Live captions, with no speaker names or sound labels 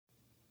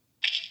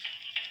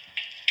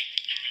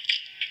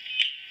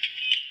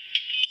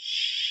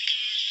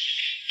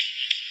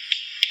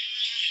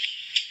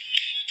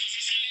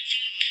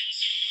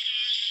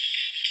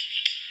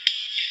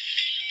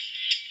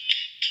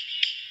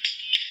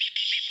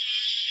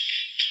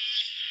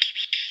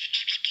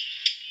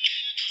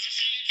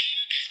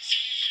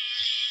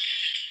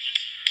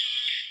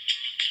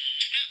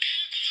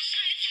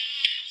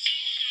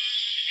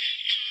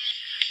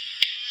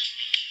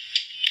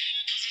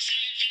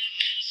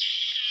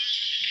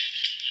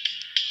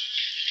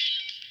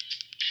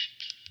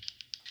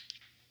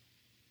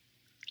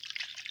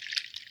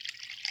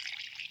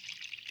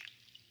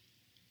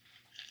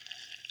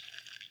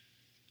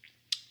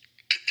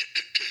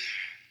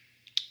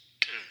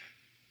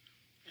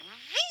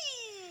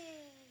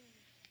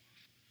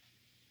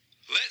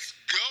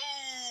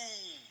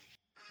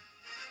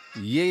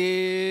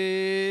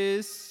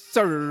Yes,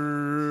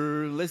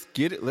 sir. Let's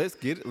get it. Let's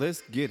get it.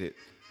 Let's get it.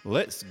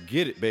 Let's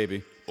get it,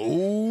 baby.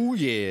 Oh,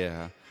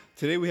 yeah.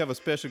 Today we have a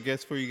special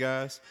guest for you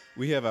guys.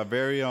 We have our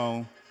very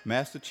own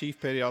Master Chief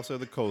Petty Officer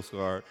of the Coast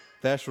Guard.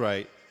 That's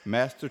right,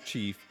 Master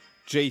Chief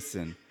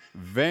Jason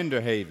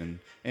Vanderhaven.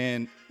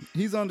 And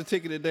he's on the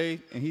ticket today,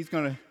 and he's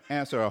going to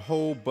answer a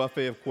whole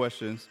buffet of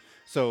questions.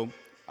 So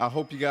I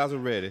hope you guys are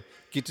ready.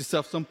 Get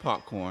yourself some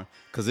popcorn,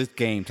 because it's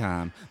game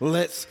time.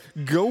 Let's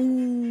go.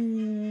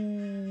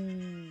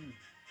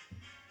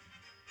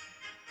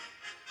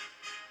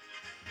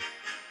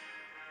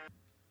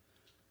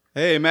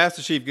 Hey,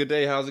 Master Chief, good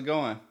day. How's it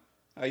going?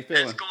 How you It's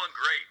feeling? going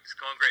great. It's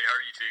going great. How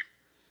are you,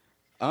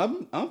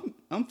 Chief?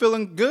 I'm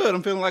feeling good.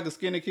 I'm feeling like a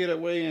skinny kid at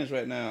weigh-ins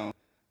right now.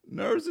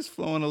 Nerves is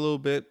flowing a little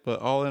bit,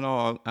 but all in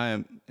all, I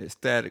am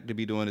ecstatic to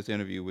be doing this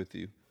interview with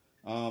you.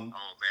 Um,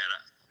 Oh man,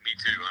 me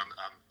too.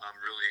 I'm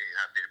really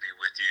happy to be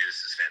with you. This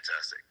is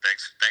fantastic.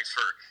 Thanks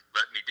for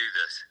letting me do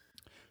this.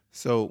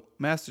 So,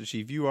 Master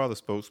Chief, you are the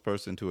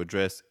spokesperson to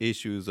address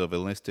issues of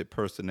enlisted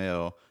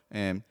personnel,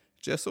 and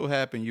just so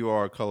happen you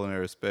are a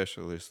culinary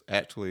specialist.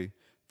 Actually,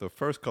 the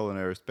first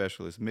culinary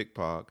specialist,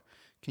 MCPOG.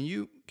 Can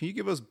you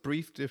give us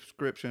brief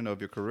description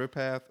of your career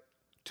path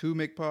to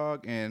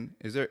MCPOG, and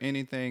is there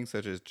anything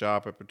such as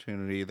job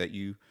opportunity that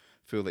you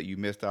feel that you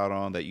missed out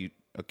on that you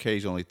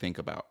occasionally think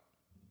about?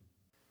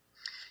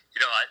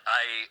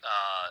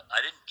 I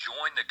didn't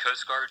join the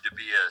Coast Guard to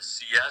be a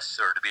CS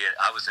or to be a,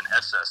 I was an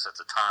SS at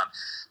the time.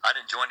 I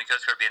didn't join the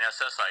Coast Guard to be an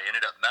SS. I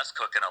ended up mess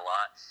cooking a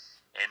lot,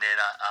 and then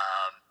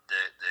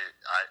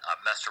I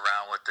messed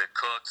around with the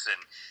cooks, and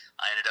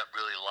I ended up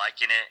really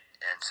liking it.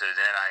 And so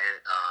then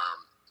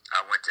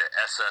I went to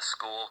SS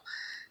school,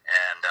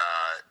 and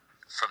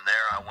from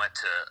there I went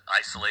to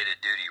isolated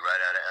duty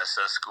right out of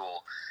SS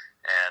school,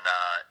 and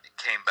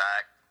came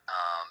back.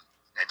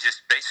 And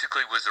just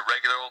basically was a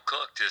regular old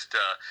cook, just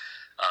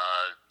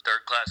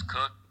third class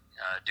cook,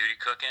 duty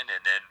cooking,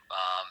 and then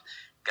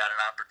got an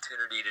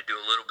opportunity to do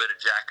a little bit of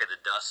Jack of the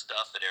Dust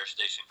stuff at Air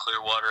Station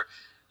Clearwater.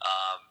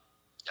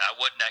 I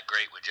wasn't that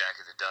great with Jack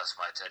of the Dust.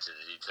 My attention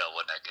to detail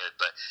wasn't that good.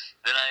 But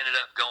then I ended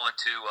up going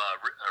to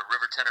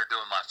River Tender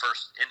doing my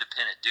first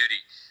independent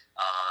duty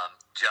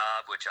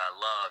job, which I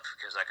loved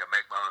because I could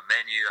make my own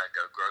menu. I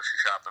go grocery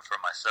shopping for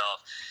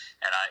myself,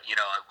 and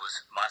it was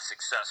my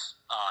success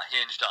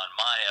hinged on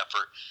my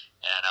effort,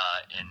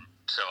 and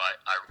so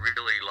I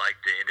really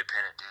liked the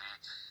independent duty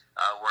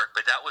work.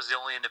 But that was the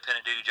only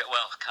independent duty job.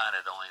 Well, kind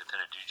of the only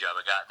independent duty job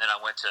I got. And then I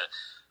went to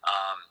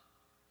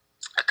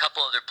a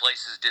couple other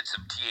places, did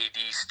some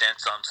TAD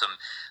stints on some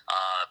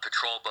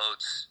patrol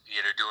boats,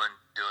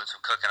 doing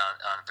some cooking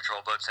on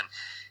patrol boats, and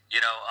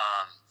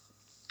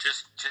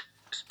just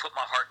put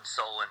my heart and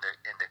soul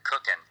into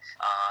cooking.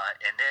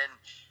 And then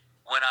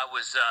when I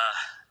was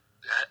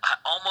I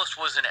almost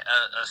was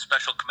a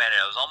special commander.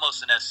 I was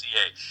almost an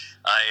SCA.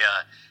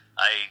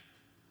 I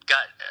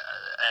got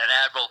an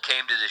admiral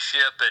came to the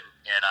ship,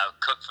 and I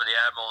cooked for the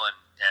admiral,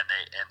 and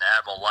the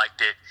admiral liked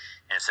it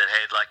and said,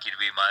 "Hey, I'd like you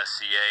to be my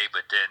SCA."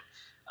 But then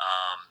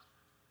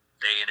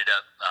they ended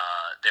up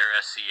their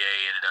SCA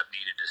ended up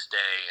needing to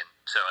stay, and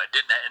so it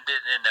didn't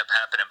end up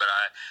happening. But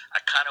I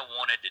kind of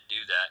wanted to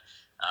do that,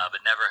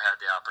 but never had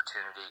the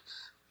opportunity.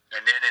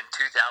 And then in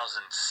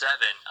 2007,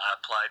 I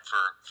applied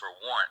for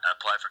warrant. I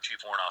applied for chief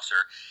warrant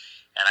officer,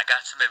 and I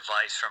got some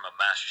advice from a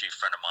master chief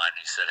friend of mine.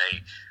 He said, "Hey,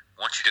 I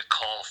want you to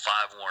call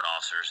 5 warrant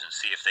officers and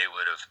see if they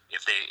would have,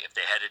 if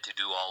they had it to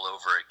do all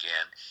over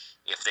again,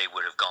 if they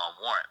would have gone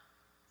warrant."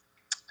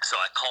 So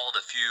I called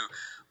a few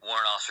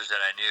warrant officers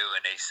that I knew,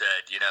 and they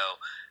said,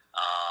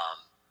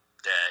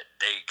 that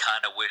they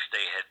kind of wish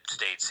they had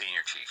stayed senior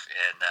chief,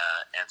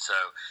 and so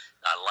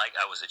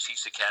I was a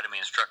Chiefs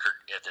Academy instructor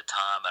at the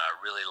time, and I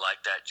really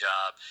liked that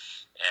job,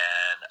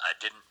 and I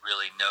didn't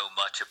really know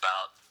much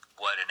about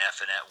what an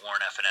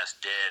warrant FNS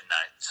did, and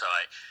so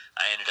I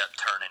ended up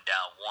turning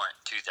down warrant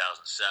in 2007,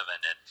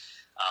 and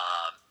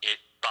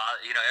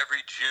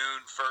every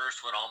June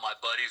 1st when all my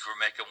buddies were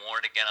making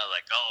warrant again, I was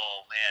like,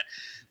 oh man.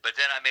 But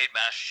then I made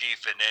master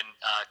chief, and then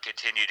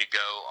continued to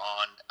go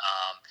on,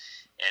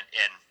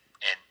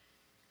 and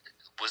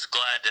was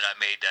glad that I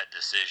made that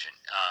decision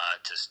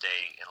to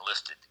stay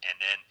enlisted. And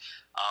then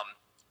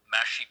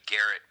Master Chief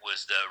Garrett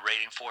was the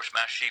rating force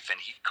master chief, and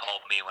he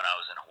called me when I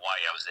was in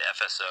Hawaii. I was the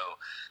FSO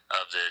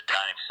of the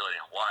dining facility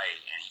in Hawaii,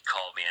 and he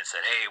called me and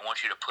said, "Hey, I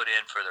want you to put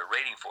in for the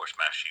rating force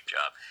master chief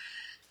job."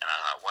 And I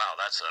thought, wow,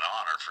 that's an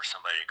honor for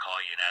somebody to call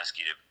you and ask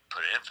you to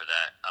put in for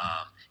that.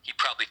 He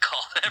probably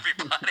called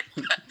everybody,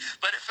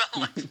 but it felt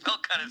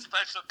kind of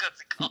special because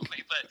he called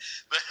me. But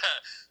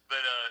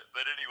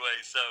anyway,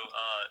 so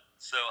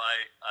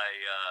I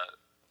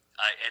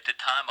at the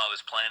time I was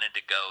planning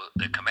to go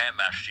the command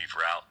master chief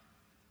route,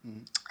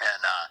 Mm-hmm.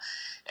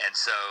 and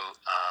so.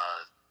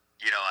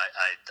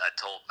 I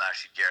told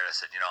Master Chief Garrett, I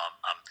said,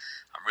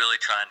 I'm really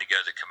trying to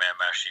go the command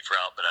master chief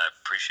route, but I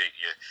appreciate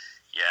you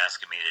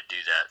asking me to do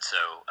that. So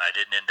I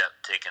didn't end up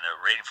taking a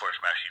rating force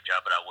master chief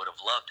job, but I would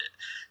have loved it.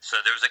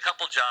 So there was a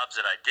couple jobs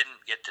that I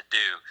didn't get to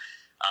do.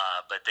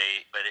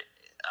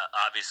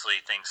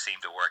 Obviously things seem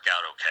to work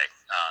out okay.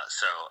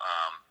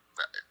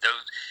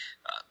 Those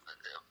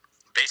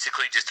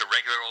basically just a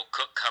regular old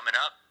cook coming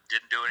up.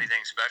 Didn't do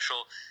anything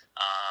special.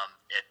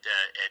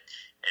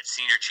 At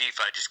senior chief,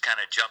 I just kind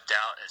of jumped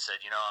out and said,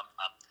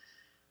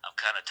 I'm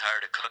kind of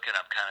tired of cooking.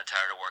 I'm kind of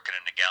tired of working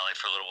in the galley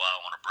for a little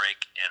while. I want a break,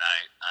 and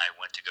I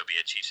went to go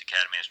be a Chiefs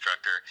Academy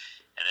instructor.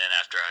 And then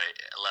after I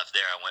left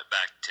there, I went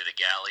back to the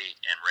galley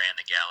and ran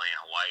the galley in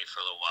Hawaii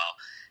for a little while,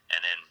 and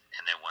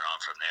then went on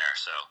from there.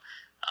 So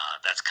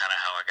that's kind of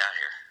how I got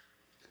here.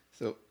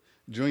 So,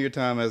 during your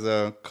time as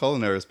a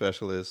culinary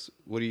specialist,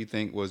 what do you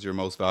think was your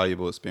most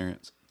valuable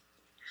experience?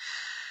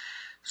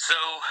 So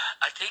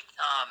I think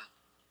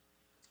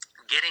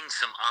getting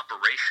some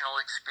operational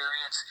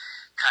experience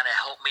kind of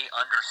helped me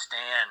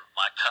understand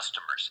my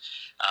customers.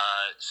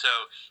 So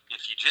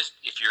if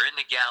you're in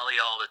the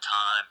galley all the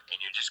time and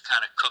you're just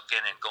kind of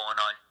cooking and going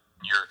on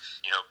your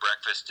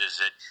breakfast is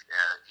at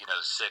 6:30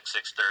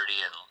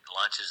 and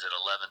lunch is at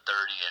 11:30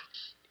 and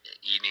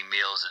evening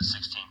meals at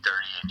 16:30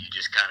 and you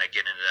just kind of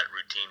get into that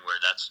routine where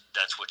that's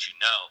what you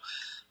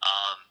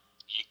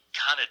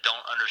kind of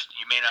don't understand.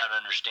 You may not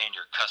understand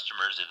your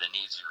customers or the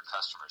needs of your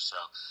customers. So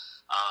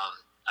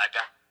I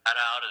got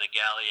out of the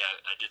galley.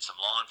 I did some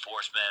law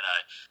enforcement.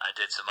 I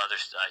did some other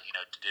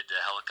did the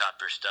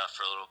helicopter stuff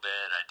for a little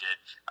bit. I did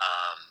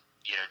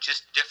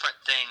just different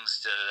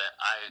things that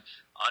I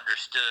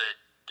understood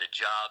the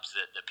jobs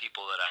that the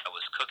people that I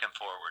was cooking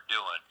for were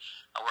doing.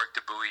 I worked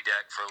the buoy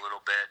deck for a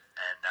little bit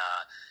and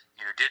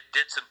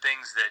did some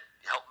things that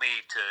helped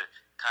me to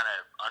kind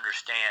of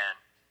understand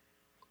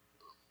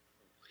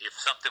if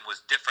something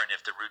was different,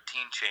 if the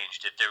routine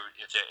changed,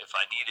 if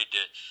I needed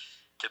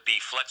to be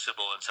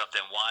flexible in something,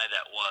 why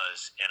that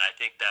was. And I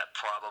think that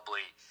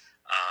probably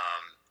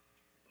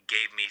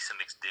gave me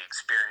the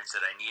experience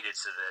that I needed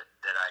so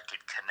that I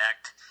could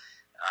connect.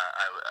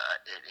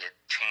 It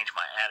changed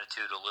my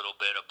attitude a little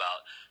bit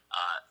about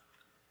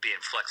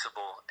being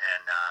flexible,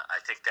 and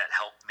I think that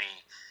helped me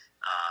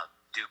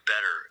do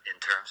better in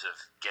terms of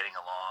getting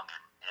along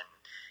and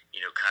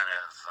kind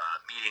of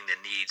meeting the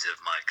needs of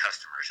my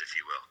customers, if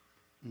you will.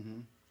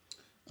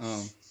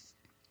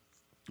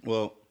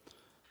 Well,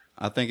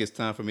 I think it's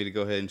time for me to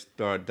go ahead and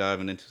start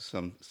diving into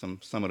some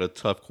of the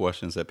tough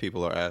questions that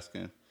people are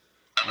asking.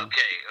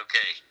 Okay,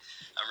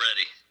 I'm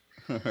ready.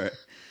 All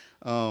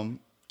right.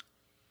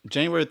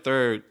 January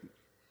 3rd,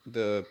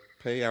 the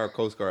Pay Our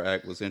Coast Guard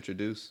Act was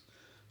introduced.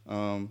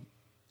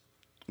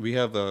 We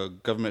have a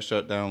government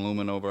shutdown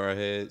looming over our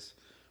heads.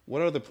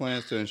 What are the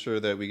plans to ensure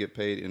that we get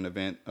paid in the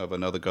event of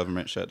another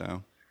government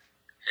shutdown?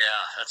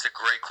 Yeah, that's a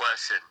great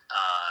question.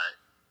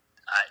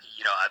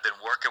 I've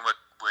been working with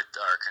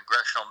our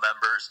congressional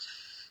members,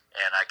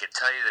 and I can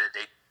tell you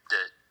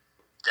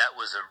that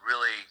was a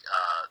really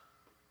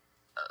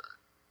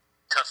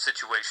tough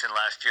situation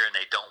last year, and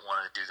they don't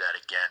want to do that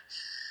again.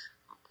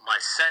 My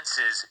sense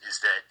is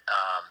that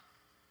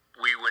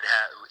we would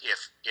have,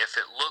 if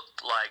it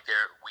looked like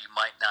we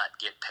might not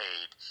get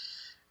paid,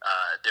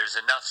 there's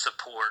enough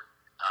support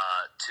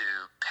to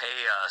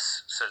pay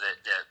us so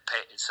that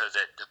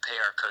the Pay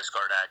Our Coast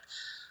Guard Act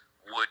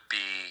would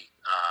be.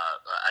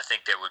 I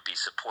think there would be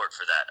support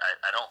for that.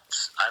 I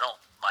don't.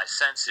 My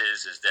sense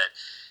is that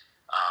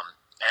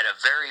at a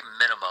very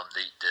minimum,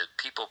 the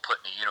people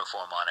putting a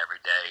uniform on every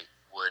day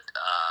would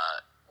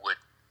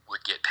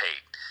get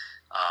paid.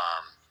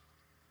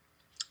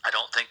 I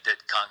don't think that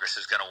Congress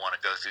is going to want to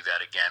go through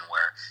that again.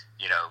 Where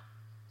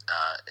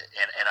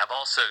and I've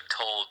also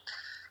told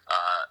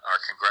our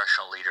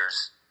congressional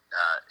leaders,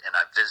 and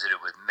I've visited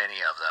with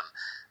many of them,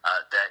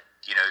 that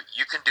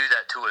you can do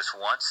that to us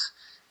once,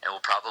 and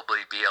we'll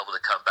probably be able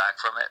to come back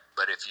from it.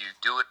 But if you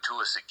do it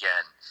to us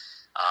again,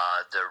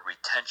 the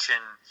retention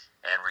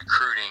and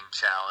recruiting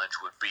challenge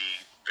would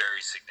be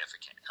very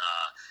significant.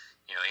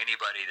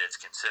 Anybody that's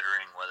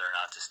considering whether or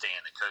not to stay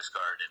in the Coast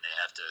Guard and they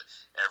have to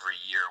every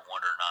year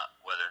wonder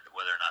whether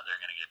or not they're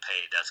going to get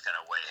paid, that's going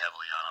to weigh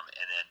heavily on them.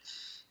 And then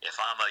if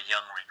I'm a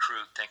young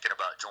recruit thinking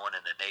about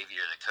joining the Navy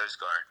or the Coast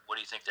Guard, what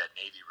do you think that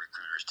Navy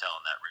recruiter is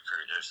telling that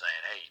recruit? They're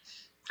saying, "Hey,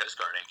 Coast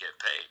Guard ain't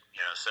getting paid."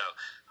 So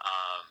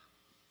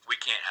we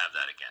can't have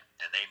that again,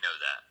 and they know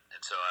that.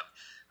 And so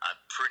I'm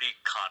pretty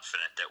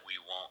confident that we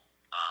won't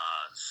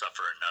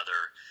suffer another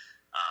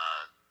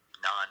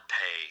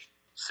non-pay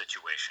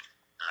situation.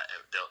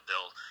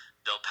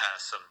 They'll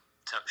pass some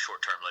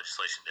short-term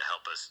legislation to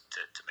help us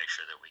to make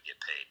sure that we get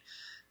paid.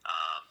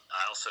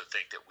 I also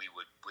think that we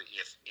would,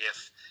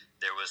 if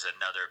there was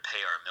another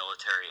Pay Our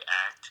Military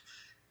Act,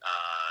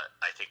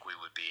 I think we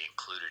would be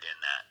included in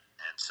that.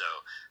 And so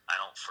I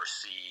don't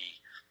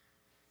foresee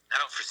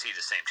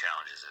the same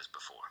challenges as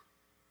before.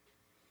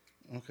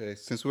 Okay,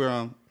 since we're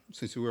on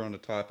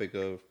the topic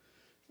of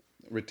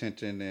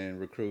retention and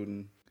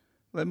recruiting,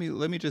 let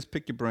me just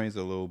pick your brains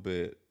a little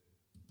bit.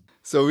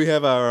 So we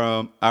have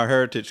our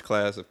heritage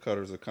class of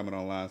cutters are coming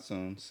online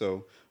soon.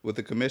 So with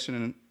the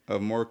commissioning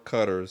of more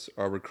cutters,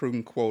 are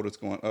recruiting quotas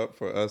going up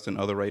for us and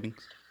other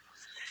ratings?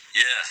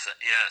 Yes,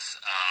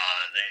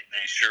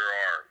 they sure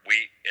are.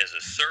 We, as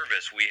a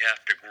service, we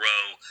have to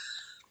grow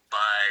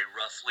by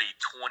roughly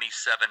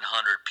 2,700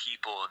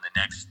 people in the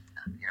next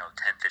 10, 15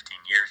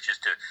 years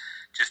just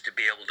to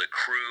be able to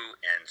crew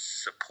and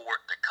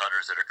support the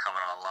cutters that are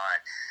coming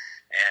online.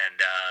 And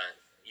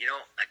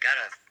I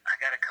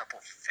got a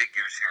couple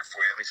figures here for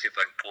you. Let me see if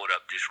I can pull it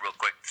up just real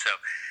quick. So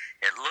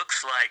it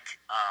looks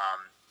like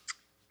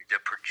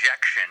the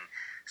projection.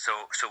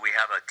 So we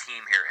have a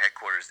team here at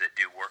headquarters that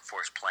do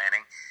workforce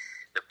planning.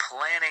 The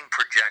planning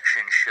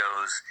projection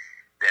shows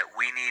that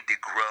we need to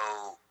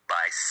grow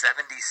by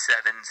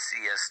 77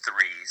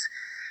 CS3s.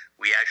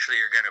 We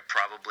actually are going to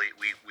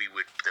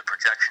the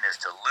projection is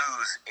to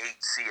lose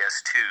 8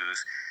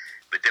 CS2s,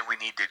 but then we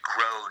need to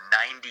grow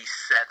 97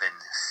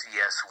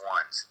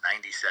 CS1s,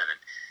 and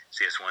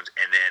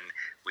then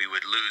we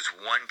would lose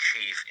 1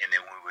 chief, and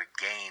then we would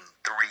gain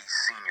 3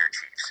 senior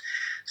chiefs.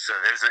 So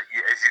as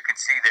you can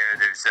see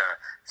there's a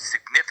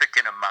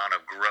significant amount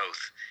of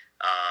growth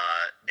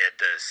at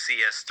the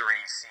CS3,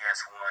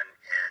 CS1,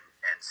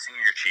 and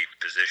senior chief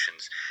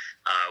positions,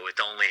 with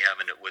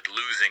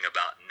losing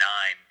about 9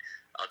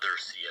 other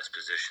CS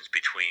positions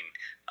between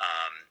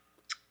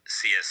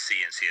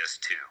CSC and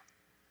CS2.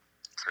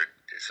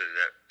 So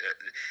that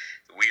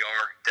we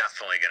are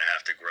definitely going to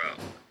have to grow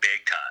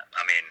big time.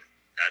 I mean,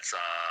 that's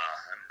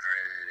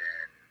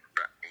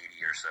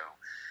 180 or so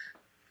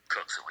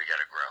cooks that we got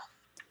to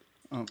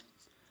grow.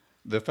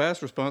 The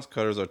fast response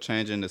cutters are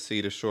changing the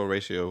sea to shore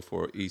ratio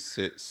for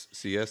E6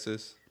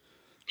 CSs.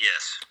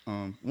 Yes.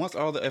 Once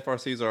all the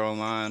FRCs are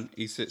online,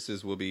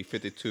 E6s will be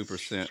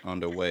 52%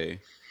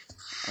 underway.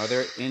 Are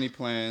there any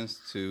plans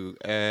to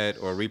add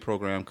or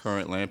reprogram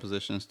current land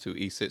positions to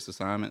E6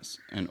 assignments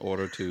in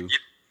order to? Yep.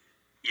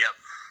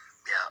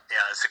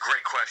 Yeah. It's a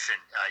great question.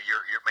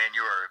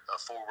 You are a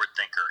forward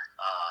thinker,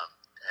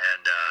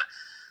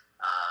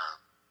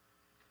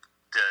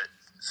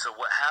 So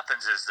what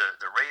happens is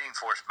the rating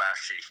force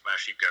Master Chief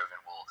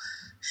Gogan will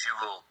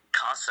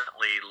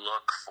constantly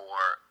look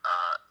for.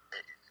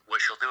 What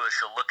she'll do is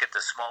she'll look at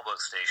the small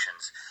boat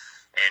stations,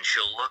 and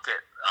she'll look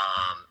at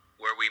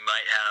where we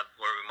might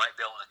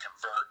be able to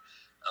convert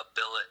a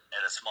billet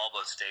at a small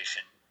boat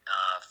station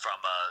from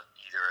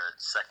either a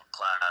second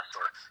class,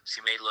 or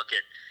she may look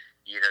at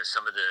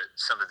some of the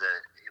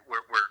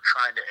we're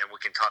trying to, and we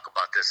can talk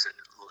about this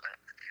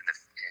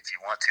if you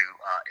want to,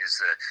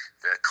 is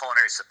the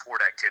culinary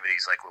support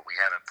activities like what we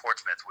have in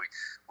Portsmouth. We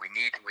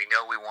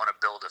know we want to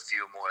build a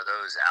few more of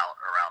those out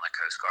around the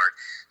Coast Guard,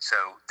 so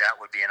that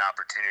would be an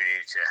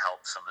opportunity to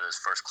help some of those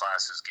first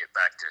classes get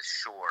back to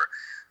shore.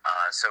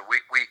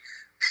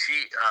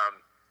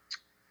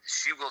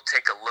 She will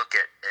take a look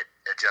at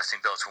adjusting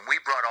billets. When we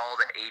brought all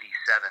the 87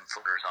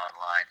 footers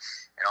online,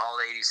 and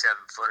all the 87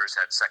 footers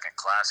had second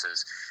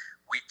classes,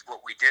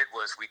 what we did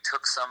was we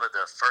took some of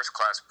the first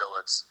class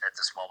billets at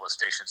the small boat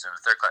stations and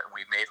the third class, and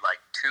we made like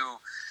 2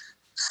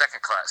 second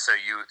class. So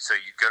you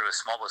go to a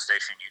small boat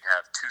station, you'd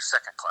have 2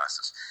 second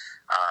classes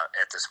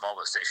at the small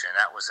boat station, and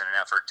that was in an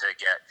effort to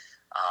get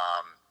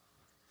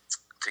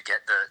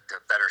the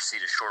better sea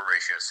to shore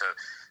ratio. So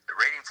the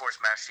rating force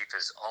Master Chief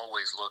is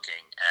always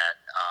looking at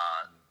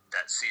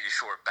that sea to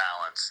shore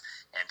balance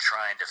and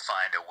trying to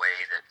find a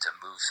way to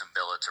move some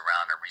billets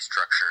around and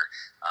restructure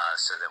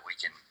so that we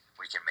can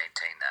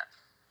maintain that.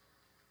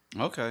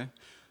 Okay,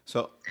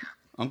 so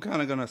I'm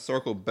kind of going to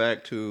circle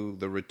back to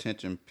the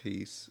retention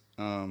piece.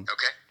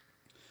 Okay.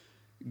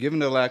 Given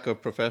the lack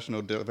of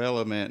professional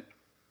development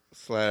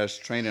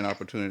 / training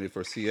opportunity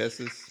for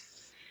CSs,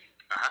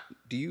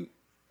 do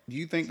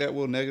you think that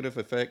will have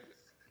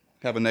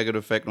a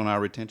negative effect on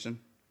our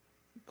retention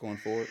going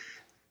forward?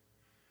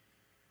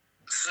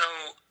 So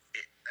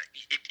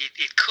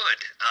it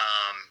could.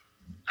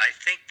 I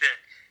think that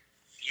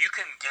you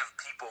can give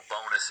people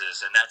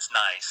bonuses, and that's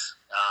nice.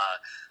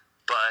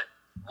 But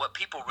what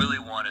people really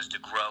want is to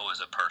grow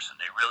as a person.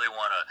 They really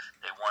want to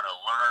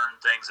learn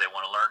things. They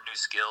want to learn new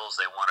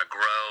skills. They want to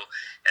grow,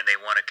 and they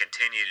want to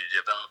continue to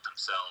develop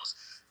themselves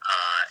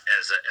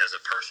as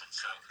a person.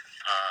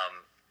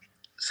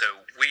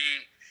 So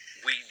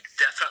we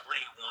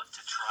definitely want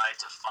to try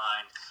to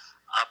find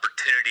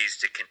opportunities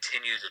to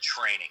continue the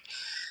training.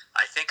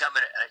 I think I'm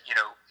gonna,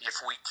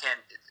 if we can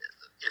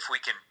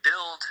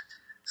build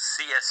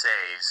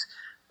CSAs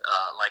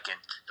like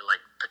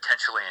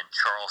potentially in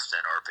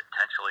Charleston or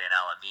potentially in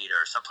Alameda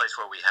or someplace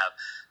where we have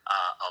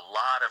a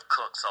lot of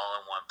cooks all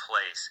in one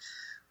place,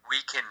 we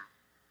can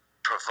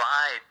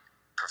provide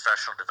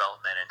professional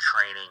development and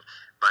training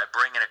by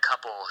bringing a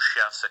couple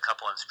chefs, a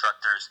couple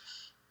instructors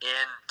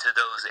into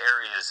those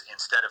areas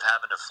instead of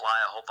having to fly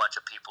a whole bunch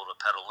of people to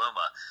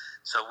Petaluma.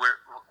 So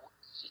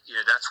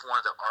that's one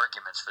of the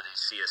arguments for these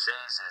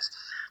CSAs is,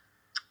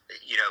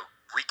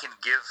 we can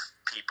give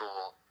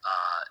people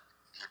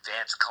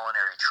advanced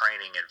culinary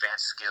training,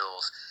 advanced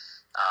skills,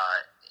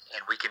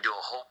 and we can do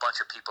a whole bunch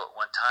of people at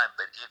one time.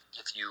 But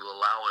if you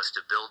allow us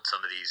to build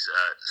some of these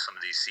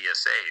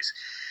CSAs,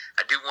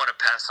 I do want to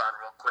pass on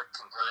real quick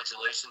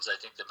congratulations. I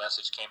think the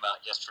message came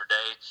out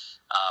yesterday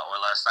or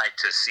last night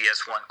to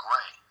CS1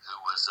 Gray, who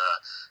was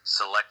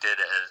selected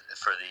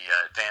for the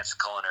Advanced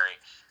Culinary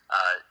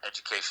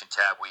Education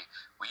tab. We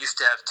used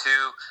to have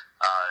 2.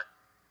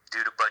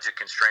 due to budget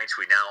constraints,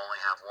 we now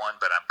only have one,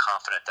 but I'm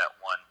confident that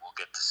one will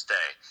get to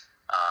stay.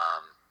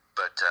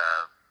 But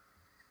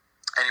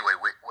anyway,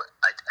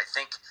 I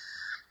think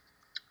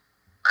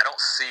I don't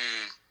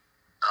see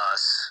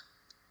us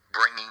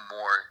bringing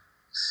more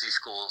C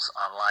schools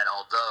online.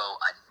 Although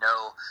I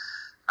know,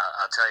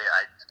 I'll tell you,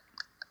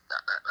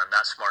 I'm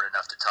not smart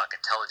enough to talk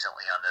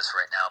intelligently on this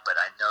right now, but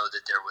I know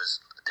that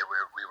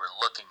we were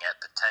looking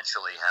at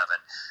potentially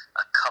having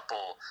a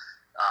couple,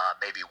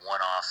 maybe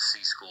one-off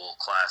C school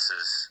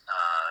classes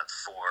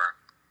for.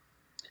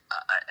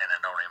 And I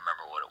don't even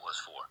remember what it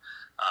was for.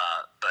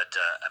 But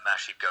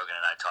Amashi Gogan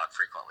and I talk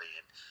frequently,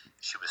 and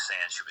she was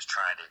saying she was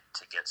trying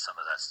to get some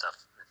of that stuff,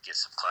 get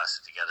some classes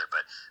together.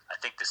 But I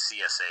think the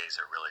CSAs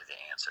are really the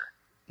answer.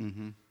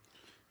 Mm-hmm.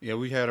 Yeah,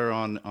 we had her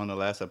on the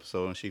last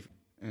episode,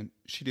 and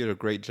she did a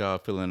great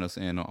job filling us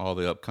in on all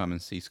the upcoming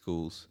C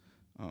schools.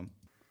 Um,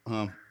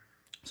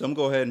 so I'm gonna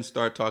go ahead and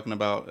start talking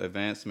about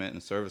advancement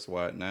and service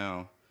wide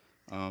now.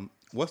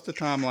 What's the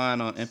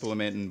timeline on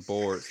implementing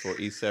boards for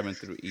E7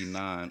 through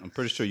E9? I'm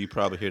pretty sure you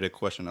probably hear that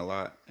question a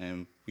lot,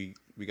 and we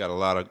got a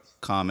lot of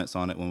comments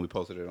on it when we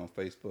posted it on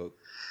Facebook.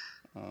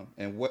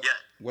 And what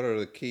are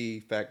the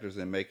key factors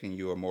in making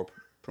you a more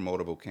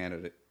promotable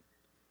candidate?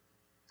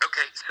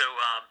 Okay, so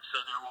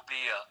there will be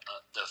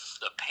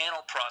the panel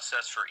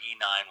process for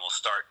E9 will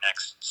start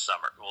next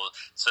summer.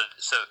 So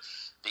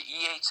the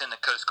E8s in the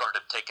Coast Guard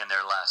have taken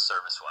their last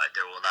service-wide.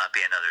 There will not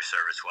be another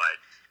service-wide.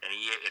 And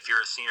if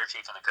you're a senior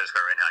chief in the Coast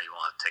Guard right now, you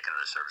won't have to take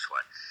another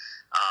service-wide.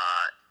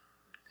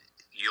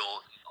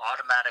 You'll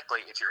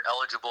automatically, if you're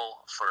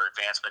eligible for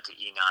advancement to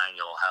E9,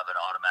 you'll have an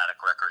automatic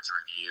records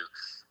review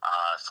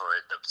for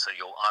it. So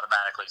you'll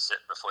automatically sit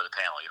before the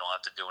panel. You don't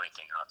have to do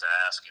anything. You don't have to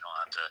ask. You don't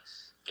have to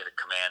get a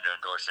command to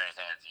endorse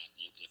anything.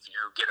 If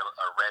you get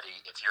a ready,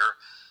 if your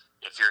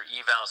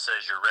eval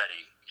says you're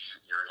ready,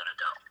 you're going to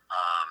go.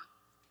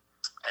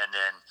 And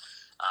then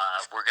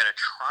we're going to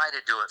try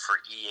to do it for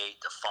E8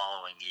 the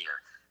following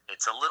year.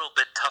 It's a little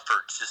bit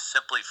tougher just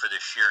simply for the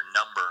sheer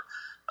number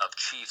of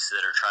chiefs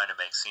that are trying to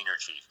make senior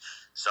chief.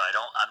 So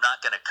I'm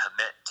not going to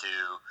commit to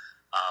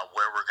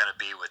where we're going to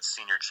be with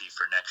senior chief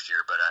for next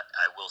year, but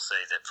I will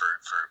say that for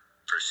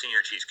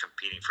senior chiefs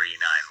competing for E9,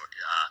 I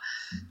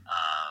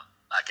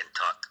can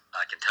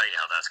tell you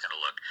how that's going to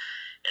look.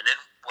 And then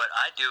what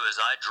I do is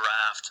I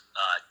draft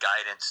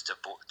guidance to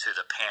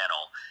the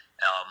panel.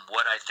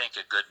 What I think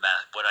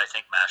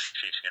Master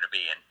Chief is going to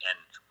be, and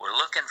we're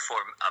looking for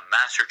a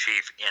Master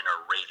Chief in a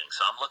rating.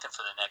 So I'm looking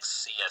for the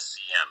next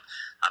CSCM.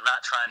 I'm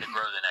not trying to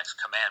grow the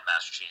next Command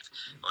Master Chief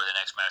or the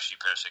next Master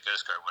Chief Pacific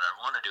Coast Guard. What I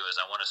want to do is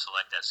I want to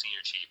select that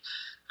Senior Chief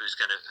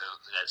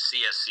that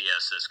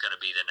CSCS is going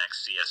to be the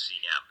next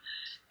CSCM,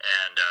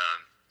 and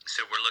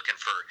so we're looking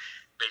for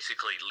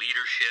basically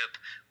leadership.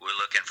 We're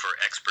looking for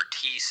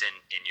expertise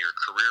in your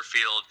career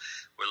field.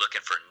 We're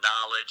looking for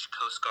knowledge,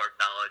 Coast Guard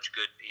knowledge,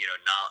 good, your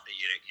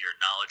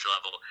knowledge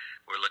level.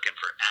 We're looking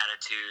for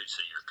attitude.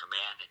 So your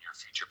command and your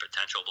future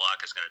potential block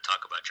is going to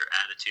talk about your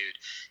attitude,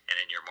 and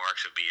then your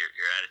marks would be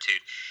your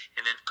attitude,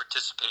 and then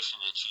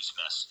participation in Chiefs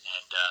Mess,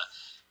 and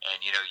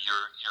your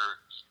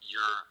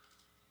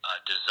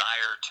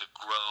desire to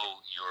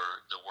grow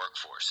the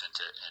workforce and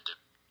to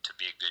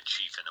be a good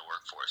chief in the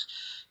workforce,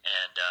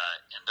 and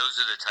those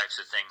are the types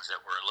of things that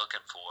we're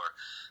looking for,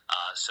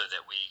 so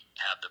that we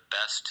have the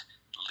best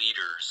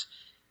leaders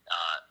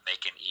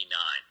making E9.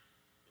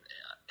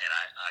 And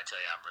I tell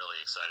you, I'm really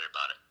excited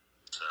about it.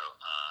 So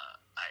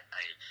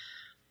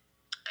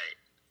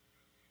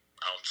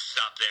I'll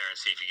stop there and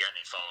see if you got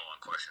any follow-on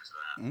questions to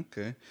that.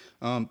 Okay.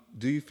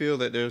 Do you feel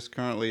that there's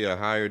currently a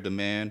higher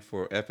demand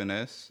for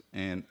FNS,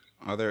 and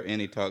are there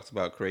any talks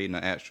about creating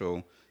an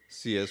actual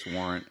CS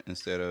warrant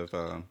instead of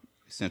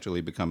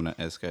essentially becoming an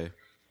SK?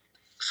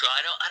 So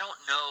I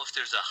don't know if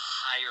there's a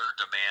higher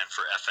demand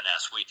for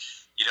FNS. We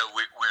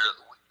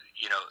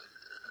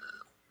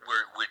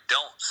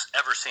don't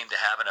ever seem to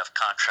have enough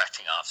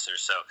contracting officers.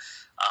 So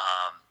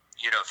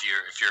if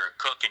you're a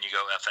cook and you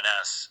go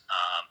FNS,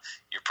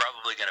 you're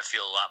probably going to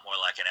feel a lot more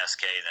like an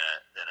SK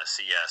than a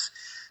CS.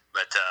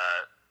 But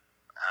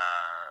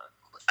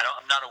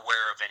I'm not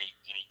aware of any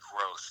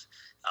growth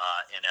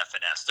in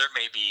FNS. There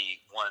may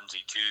be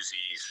onesie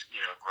twosies,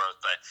 growth,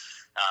 but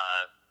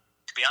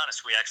to be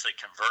honest, we actually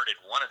converted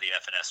one of the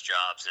FNS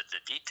jobs at the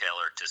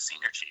detailer to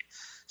senior chief.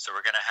 So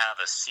we're going to have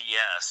a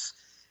CS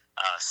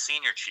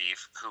senior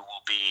chief who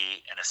will be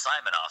an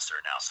assignment officer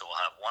now. So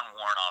we'll have one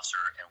warrant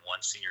officer and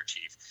one senior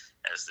chief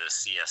as the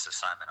CS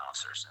assignment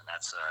officers, and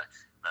that's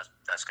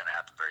going to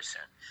happen very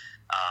soon.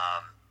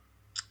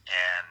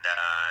 And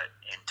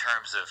in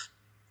terms of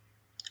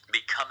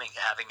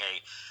having a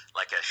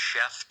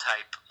chef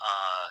type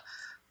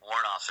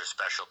warrant officer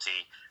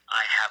specialty,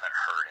 I haven't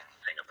heard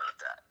anything about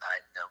that.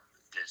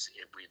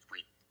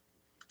 We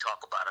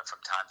talk about it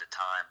from time to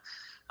time,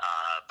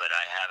 but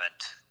I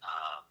haven't.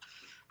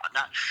 I'm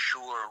not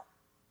sure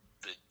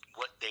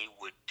what they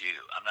would do.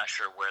 I'm not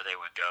sure where they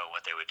would go,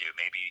 what they would do.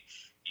 Maybe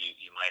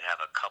you might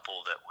have a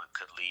couple that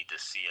could lead to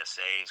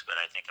CSAs,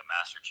 but I think a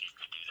Master Chief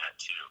could do that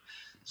too.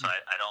 So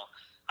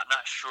I'm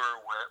not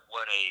sure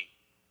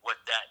what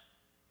that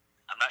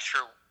I'm not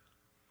sure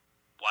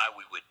why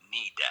we would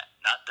need that.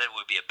 Not that it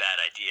would be a bad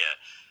idea.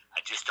 I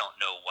just don't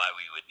know why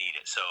we would need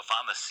it. So if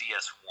I'm a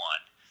CS1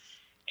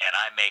 and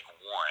I make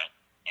warrant,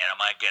 and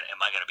am I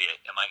gonna be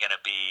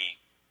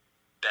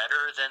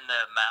better than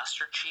the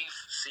Master Chief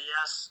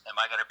CS? Am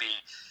I gonna be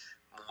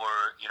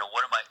more?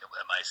 What am I?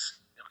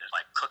 Is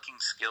my cooking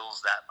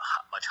skills that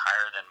much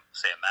higher than,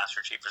 say, a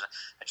Master Chief?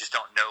 I just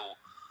don't know.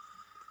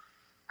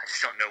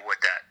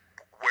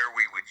 Where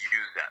we would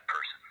use that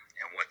person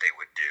and what they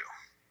would do.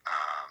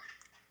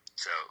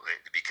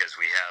 Because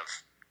we have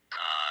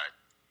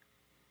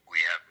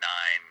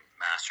 9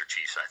 Master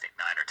Chiefs, I think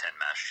 9 or 10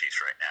 Master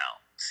Chiefs right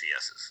now,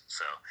 CSs.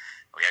 So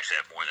we actually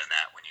have more than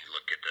that when you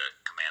look at the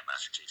Command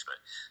Master Chiefs.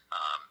 But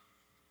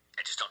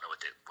I just don't know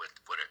what a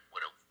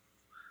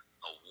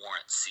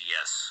warrant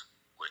CS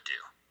would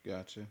do.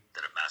 Gotcha.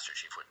 That a Master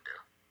Chief wouldn't do.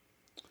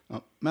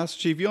 Master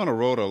Chief, you're on the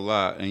road a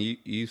lot, and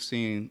you've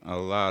seen a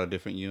lot of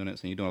different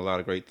units, and you're doing a lot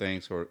of great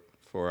things for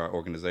our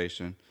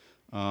organization.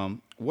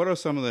 What are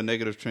some of the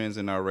negative trends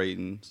in our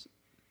rating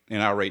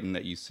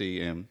that you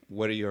see, and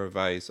what are your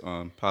advice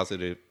on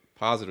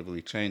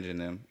positively changing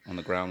them on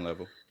the ground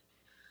level?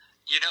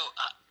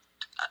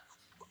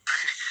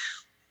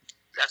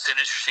 That's an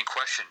interesting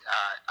question.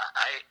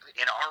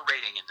 In our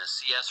rating, in the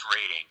CS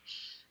rating,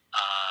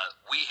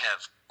 we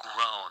have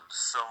grown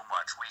so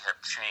much. We have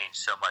changed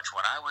so much.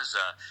 When I was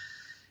a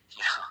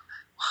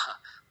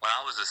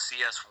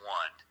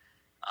CS1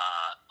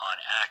 on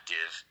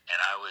active,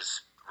 and I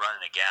was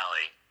running a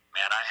galley,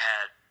 man, I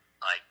had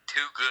like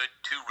two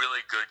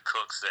really good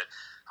cooks that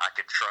I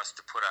could trust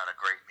to put out a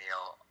great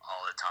meal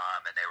all the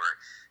time, and they're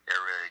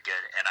really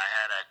good. And I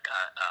had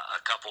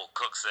a couple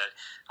cooks that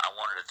I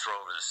wanted to throw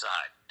over the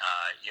side.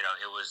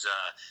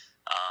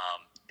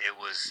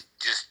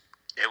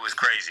 It was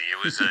crazy. It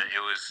was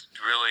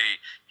really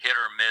hit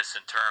or miss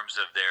in terms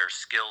of their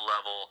skill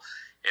level.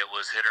 It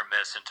was hit or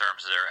miss in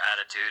terms of their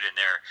attitude and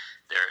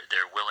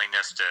their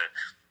willingness to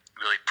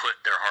really put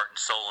their heart and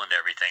soul into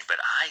everything.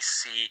 But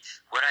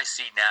what I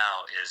see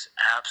now is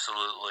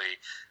absolutely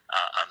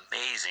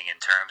amazing in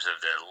terms of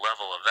the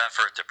level of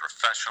effort, the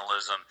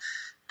professionalism,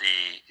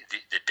 the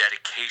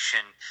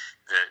dedication,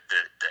 the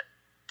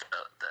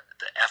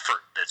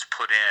effort that's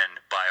put in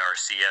by our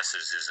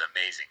CSs is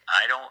amazing.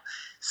 I don't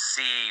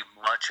see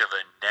much of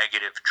a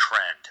negative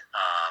trend.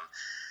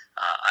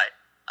 I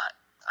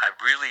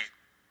really,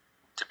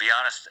 to be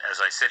honest,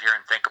 as I sit here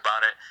and think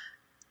about it,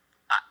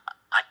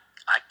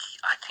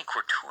 I think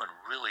we're doing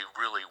really,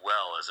 really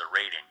well as a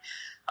rating.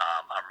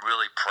 I'm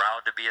really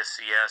proud to be a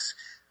CS.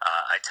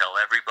 I tell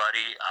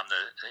everybody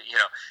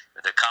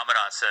the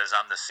commandant says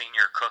I'm the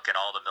senior cook in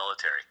all the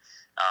military.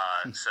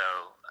 So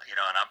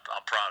and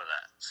I'm proud of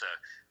that. So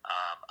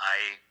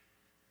I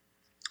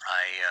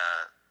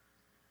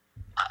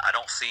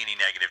don't see any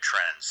negative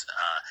trends.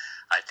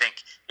 I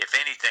think, if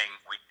anything,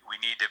 we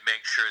need to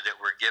make sure that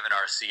we're giving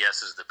our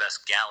CSs the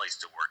best galleys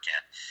to work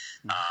in.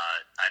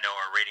 I know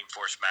our rating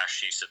force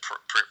Master Chiefs,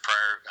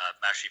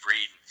 Master Chief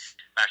Reed and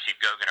Master Chief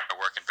Gogan are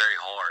working very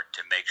hard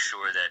to make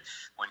sure that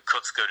when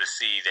cooks go to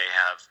sea, they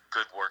have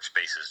good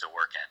workspaces to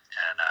work in.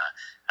 And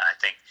I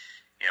think,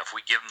 if we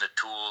give them the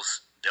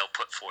tools, they'll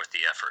put forth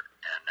the effort,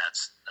 and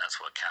that's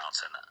what counts.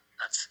 And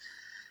that's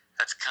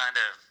kind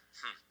of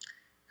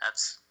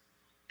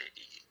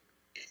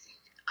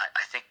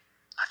I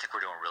think we're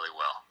doing really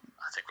well.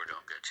 I think we're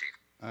doing good, Chief.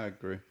 I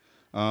agree.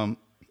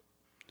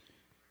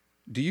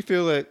 Do you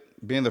feel that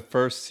being the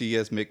first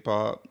CS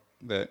MCPOB,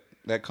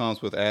 that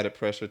comes with added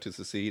pressure to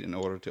succeed in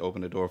order to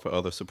open the door for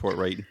other support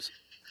ratings?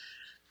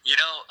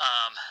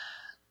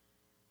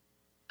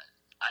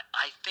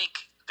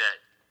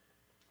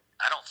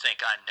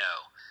 I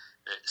know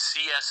that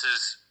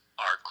CSs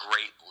are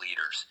great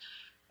leaders.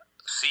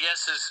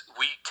 CSs,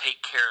 we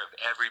take care of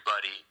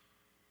everybody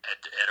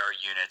at our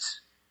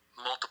units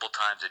multiple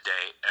times a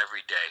day,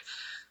 every day.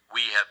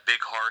 We have big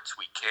hearts.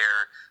 We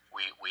care.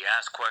 We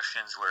ask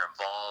questions. We're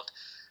involved.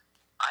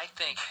 I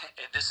think,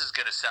 and this is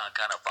going to sound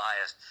kind of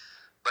biased,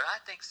 but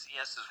I think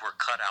CSs were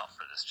cut out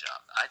for this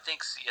job. I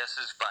think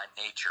CSs by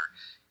nature,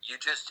 you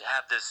just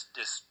have this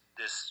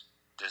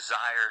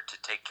desire to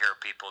take care of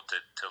people,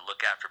 to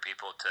look after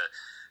people, to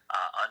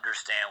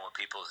understand what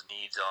people's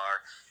needs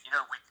are.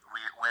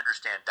 We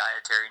understand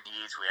dietary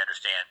needs. We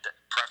understand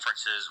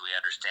preferences. We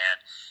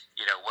understand,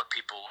 what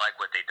people like,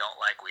 what they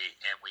don't like. We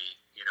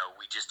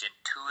just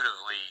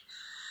intuitively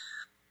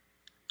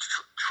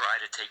try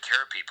to take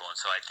care of people. And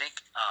so I think,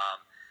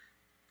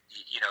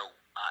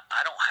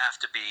 I don't have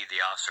to be the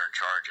officer in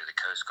charge of the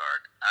Coast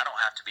Guard. I don't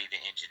have to be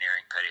the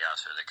engineering petty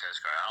officer of the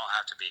Coast Guard. I don't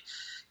have to be,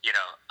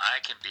 I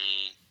can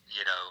be,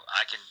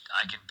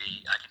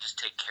 I can just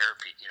take care of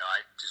people.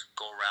 I just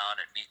go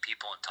around and meet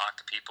people and talk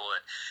to people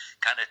and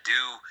kind of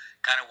do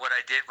what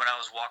I did when I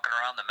was walking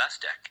around the mess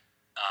deck.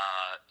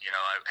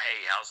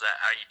 Hey, how's that?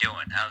 How you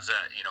doing? How's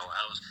that?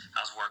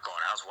 How's work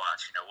going? How's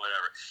watch?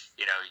 Whatever.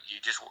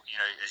 You just,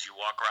 as you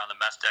walk around the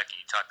mess deck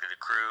and you talk to the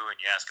crew and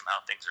you ask them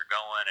how things are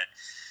going,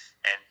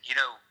 and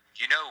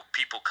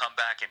people come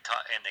back and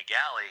talk in the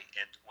galley,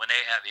 and when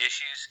they have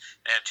issues,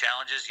 they have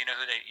challenges. You know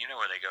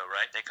where they go,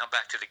 right? They come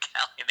back to the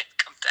galley and they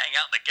come hang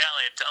out in the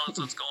galley and tell us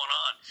what's going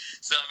on.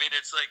 So I mean,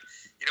 it's like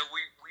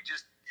we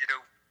just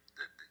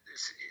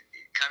it's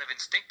kind of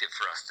instinctive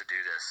for us to do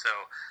this. So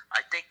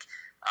I think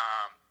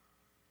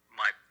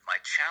my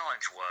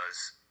challenge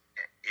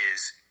is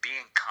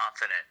being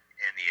confident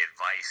in the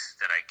advice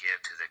that I give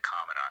to the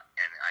commandant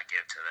and I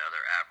give to the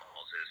other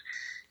admirals is,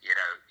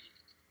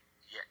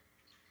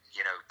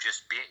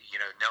 just be,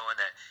 knowing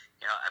that,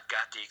 I've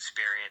got the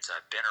experience,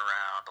 I've been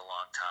around a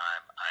long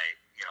time, I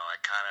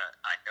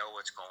know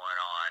what's going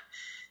on,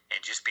 and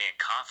just being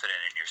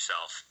confident in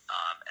yourself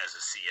as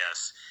a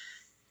CS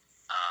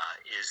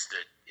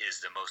is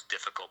the most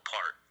difficult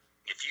part.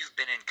 If you've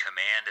been in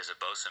command as a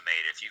bosun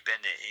mate, if you've been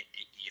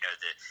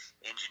the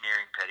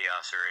engineering petty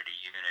officer at a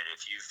unit,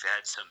 if you've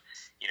had some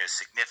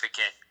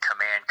significant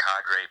command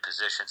cadre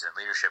positions in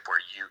leadership where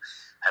you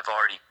have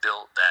already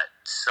built that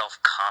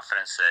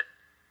self-confidence that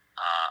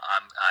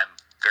I'm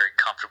very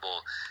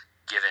comfortable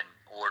giving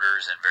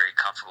orders and very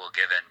comfortable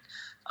giving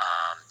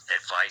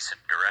advice and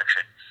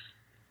direction,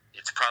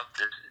 it's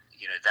probably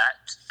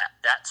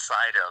that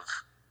side of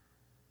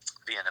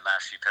being the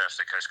Master Chief Petty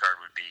Officer of the Coast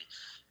Guard would be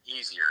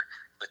easier.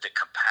 But the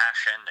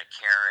compassion, the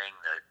caring,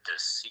 the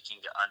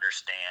seeking to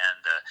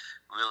understand, the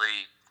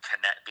really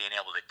being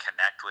able to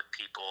connect with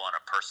people on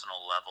a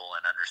personal level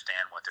and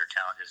understand what their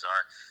challenges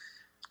are,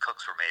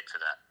 cooks were made for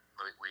that.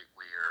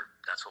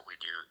 That's what we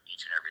do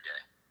each and every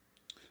day.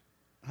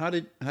 How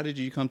did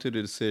you come to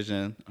the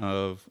decision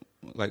of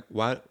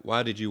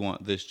why did you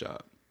want this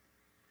job?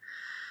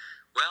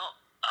 Well,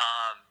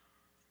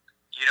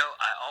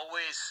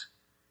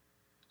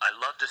 I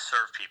love to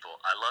serve people.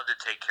 I love to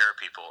take care of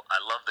people.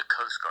 I love the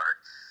Coast Guard,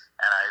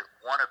 and I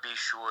want to be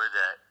sure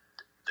that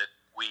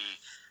we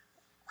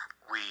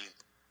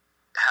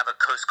have a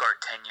Coast Guard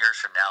 10 years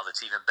from now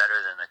that's even better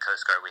than the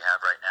Coast Guard we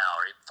have right now,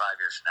 or even 5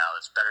 years from now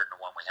that's better than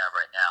the one we have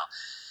right now.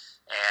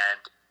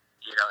 And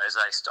as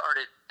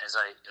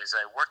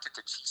I worked at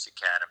the Chiefs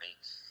Academy,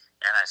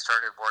 and I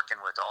started working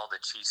with all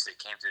the chiefs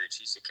that came through the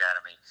Chiefs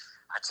Academy,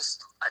 I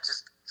just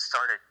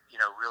started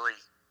really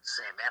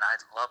saying, man, I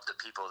love the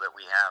people that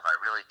we have. I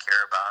really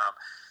care about them,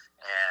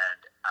 and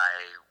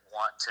I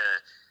want to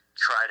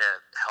try to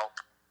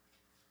help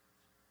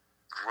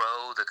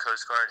grow the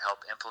Coast Guard,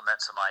 help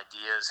implement some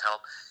ideas,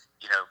 help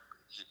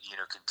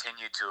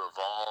continue to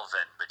evolve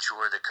and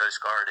mature the Coast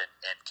Guard,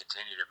 and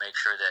continue to make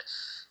sure that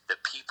the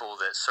people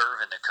that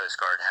serve in the Coast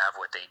Guard have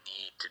what they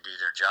need to do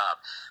their job.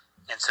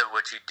 And so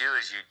what you do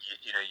is you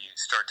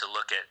start to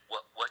look at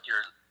what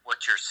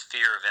your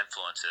sphere of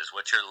influence is,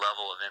 what your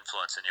level of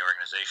influence in the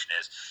organization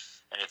is.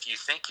 And if you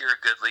think you're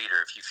a good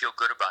leader, if you feel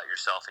good about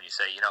yourself and you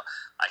say,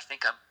 I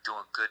think I'm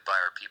doing good by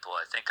our people,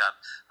 I think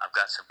I've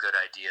got some good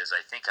ideas,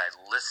 I think I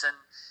listen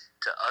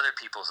to other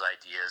people's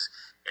ideas,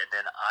 and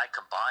then I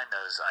combine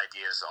those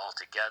ideas all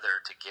together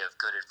to give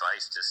good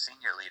advice to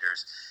senior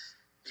leaders,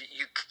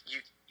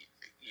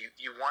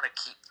 you want to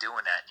keep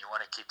doing that. You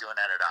want to keep doing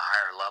that at a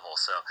higher level.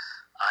 So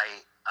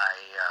I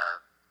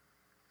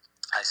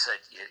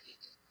said,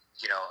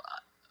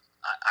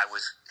 I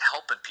was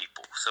helping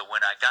people. So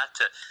when I got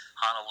to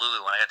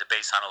Honolulu, when I got to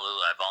base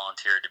Honolulu, I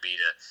volunteered to be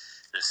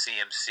the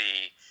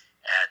CMC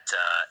at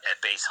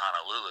base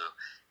Honolulu,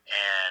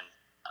 and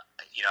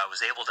I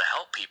was able to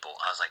help people.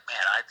 I was like, man,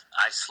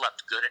 I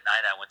slept good at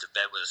night. I went to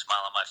bed with a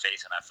smile on my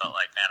face, and I felt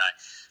like, man,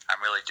 I'm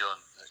really doing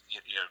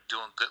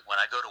good. When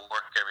I go to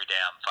work every day,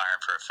 I'm firing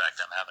for effect.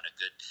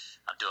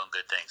 I'm doing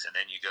good things. And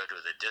then you go to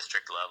the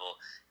district level,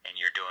 and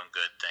you're doing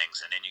good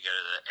things. And then you go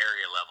to the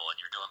area level, and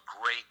you're doing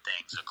great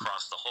things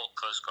across the whole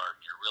Coast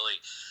Guard. And you're really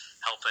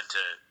helping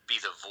to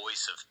be the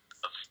voice of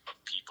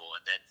people.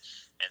 And then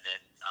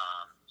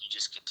you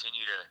just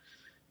continue to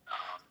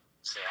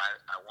say,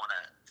 I want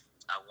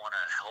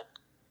to help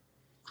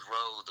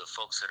grow the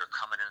folks that are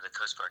coming into the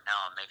Coast Guard now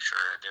and make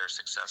sure they're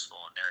successful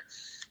and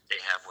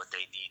they have what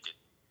they need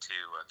to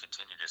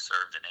continue to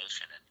serve the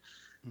nation.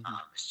 And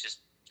it's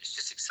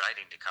just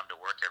exciting to come to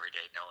work every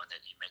day knowing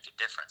that you make a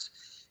difference.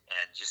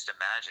 And just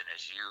imagine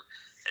as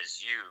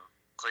you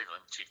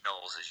Cleveland, Chief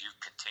Knowles, as you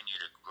continue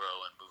to grow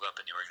and move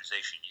up in the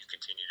organization, you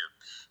continue to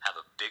have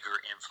a bigger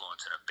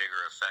influence and a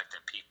bigger effect,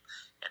 and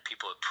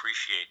people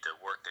appreciate the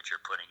work that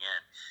you're putting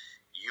in.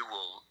 You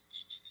will.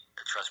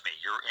 Trust me,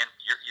 you're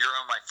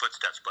on my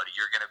footsteps, buddy.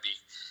 You're gonna be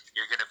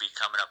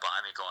coming up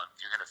behind me, going.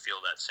 You're gonna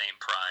feel that same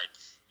pride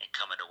in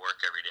coming to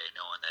work every day,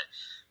 knowing that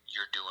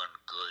you're doing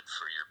good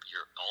for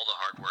your all the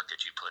hard work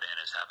that you put in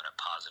is having a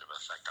positive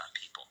effect on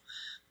people.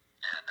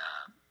 And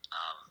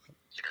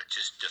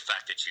just the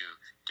fact that you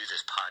do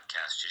this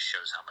podcast just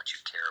shows how much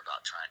you care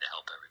about trying to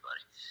help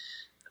everybody.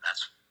 And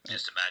that's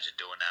just imagine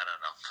doing that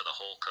for the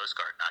whole Coast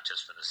Guard, not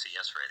just for the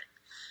CS rating.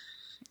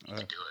 You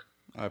can do it.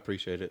 I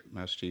appreciate it,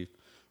 Master Chief.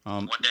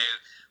 One day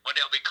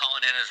I'll be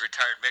calling in as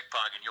retired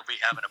MCPOG, and you'll be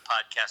having a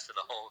podcast of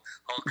the whole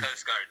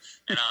Coast Guard,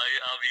 and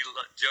I'll be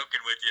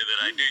joking with you that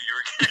I knew you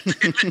were going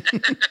to do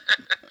that.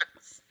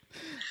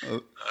 All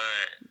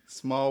right.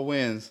 Small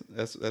wins.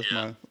 That's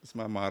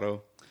my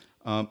motto.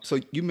 So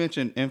you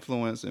mentioned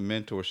influence and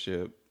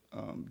mentorship.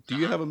 Do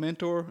you have a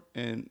mentor?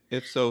 And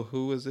if so,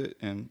 who is it?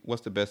 And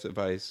what's the best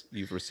advice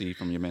you've received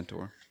from your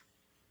mentor?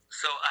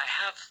 So I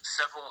have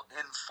several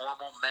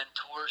informal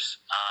mentors.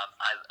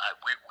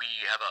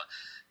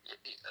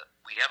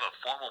 We have a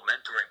formal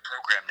mentoring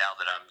program now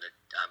that I'm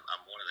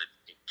one of the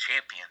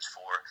champions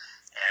for,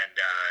 and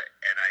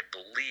I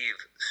believe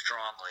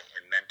strongly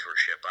in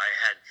mentorship. I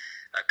had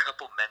a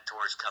couple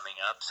mentors coming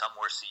up. Some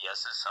were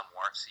CSs, some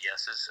weren't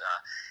CSs,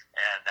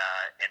 and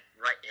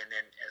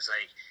then as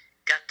I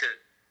got to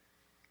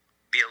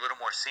be a little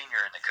more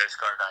senior in the Coast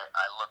Guard,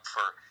 I looked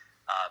for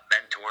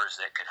mentors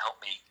that could help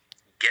me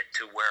get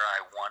to where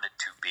I wanted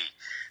to be.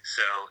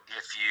 So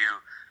if you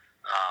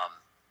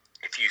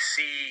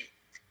see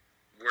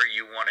where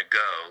you want to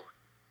go,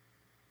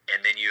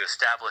 and then you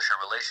establish a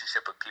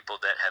relationship with people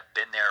that have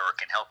been there or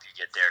can help you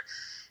get there,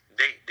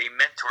 they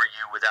mentor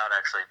you without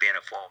actually being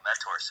a formal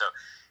mentor. So,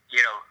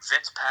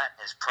 Vince Patton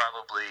has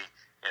probably,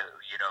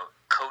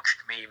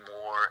 coached me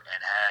more and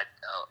had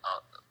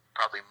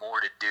probably more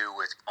to do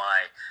with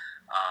my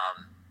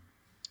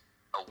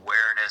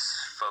awareness,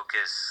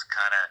 focus,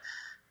 kind of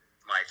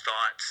my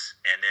thoughts.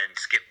 And then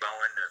Skip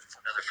Bowen,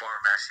 another former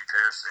Master Chief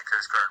Paris of the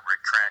Coast Guard, Rick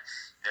Trent,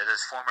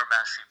 those former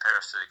Master Chief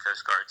Paris of the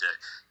Coast Guard that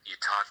you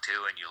talk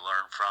to and you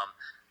learn from.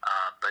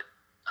 But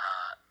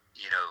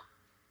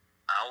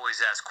I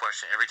always ask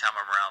questions. Every time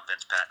I'm around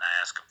Vince Patton, I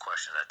ask him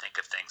questions. I think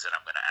of things that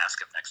I'm going to ask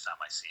him next time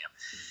I see him.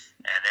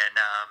 And then,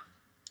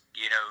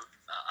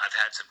 I've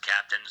had some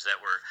captains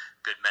that were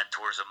good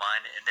mentors of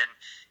mine. And then,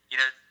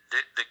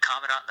 the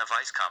commandant and the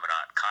vice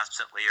commandant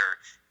constantly are,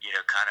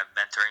 kind of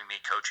mentoring me,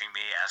 coaching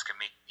me, asking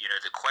me,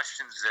 the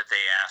questions that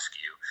they ask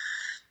you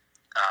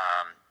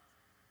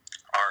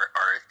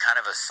are kind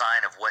of a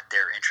sign of what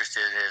they're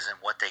interested in and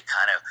what they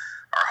kind of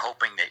are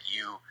hoping that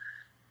you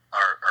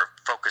are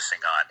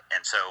focusing on.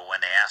 And so when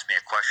they ask me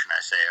a question,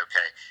 I say,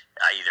 okay,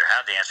 I either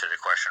have the answer to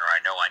the question or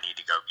I know I need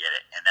to go get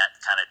it. And that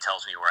kind of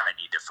tells me where I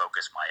need to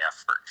focus my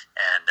effort.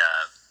 And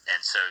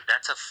so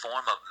that's a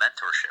form of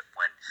mentorship.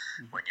 When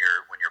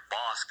your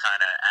boss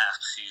kind of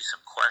asks you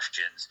some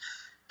questions,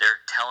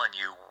 they're telling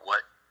you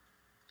what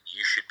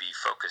you should be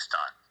focused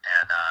on.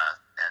 And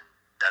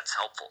that's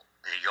helpful.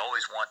 You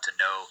always want to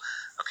know,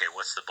 okay,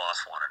 what's the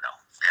boss want to know?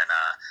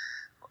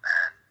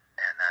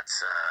 And that's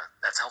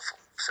helpful.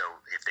 So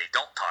if they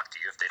don't talk to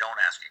you, if they don't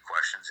ask you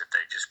questions, if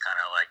they just kind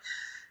of like,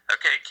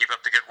 okay, keep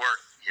up the good work,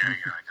 you're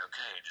like,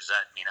 okay, does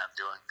that mean I'm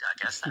doing? I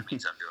guess that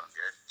means I'm doing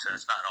good. So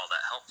it's not all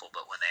that helpful.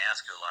 But when they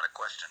ask you a lot of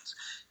questions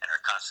and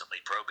are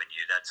constantly probing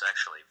you, that's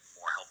actually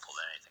more helpful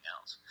than anything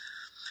else.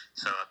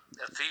 So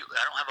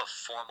I don't have a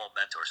formal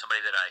mentor,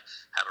 somebody that I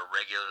have a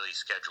regularly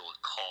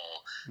scheduled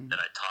call that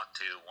I talk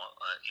to,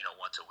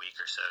 once a week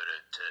or so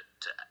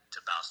to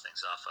bounce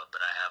things off of.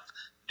 But I have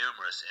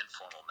numerous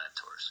informal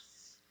mentors.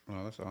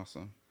 Oh, that's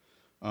awesome.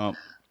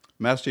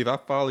 Master Chief, I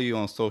follow you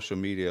on social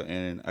media,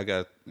 and I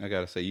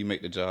gotta say, you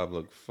make the job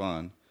look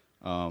fun.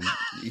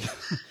 You,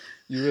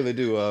 you really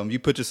do. You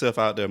put yourself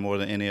out there more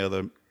than any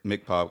other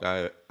McPop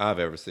I've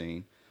ever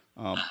seen.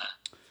 Um,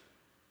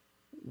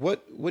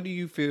 what do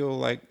you feel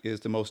like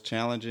is the most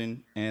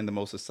challenging and the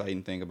most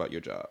exciting thing about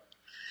your job?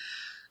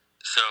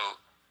 So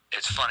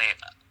it's funny.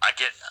 I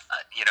get,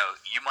 you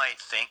might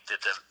think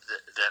that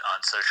that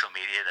on social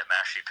media that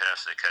Master Chief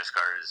Pettis of the Coast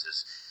Guard is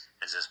this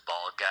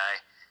bald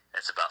guy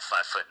that's about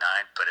 5'9",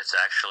 but it's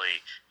actually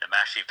the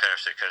Master Chief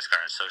Pettis of the Coast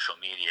Guard on social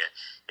media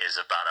is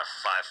about a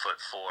 5'4"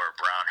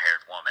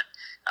 brown-haired woman.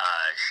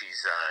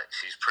 She's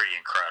pretty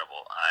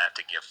incredible. I have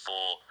to give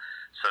full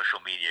social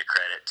media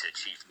credit to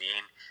Chief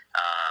Neen.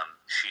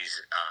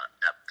 She's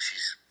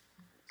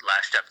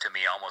lashed up to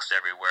me almost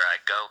everywhere I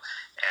go,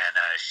 and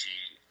she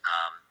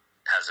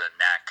has a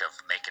knack of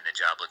making the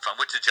job look fun,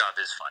 which the job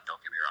is fun. Don't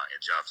get me wrong, the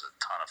job's a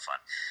ton of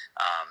fun.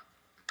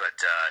 But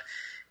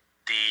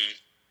the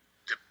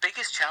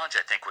biggest challenge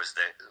I think was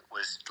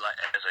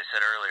as I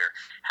said earlier,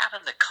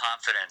 having the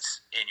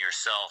confidence in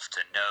yourself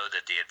to know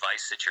that the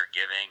advice that you're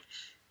giving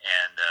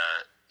and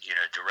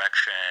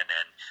direction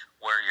and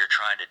where you're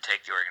trying to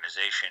take the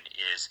organization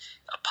is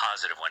a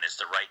positive one. It's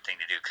the right thing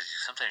to do, because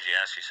sometimes you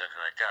ask yourself,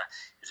 like, God,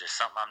 is there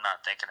something I'm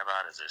not thinking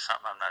about? Is there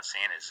something I'm not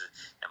seeing?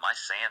 Am I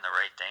saying the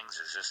right things?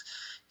 Is this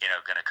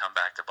going to come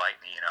back to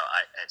bite me?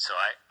 So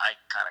I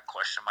kind of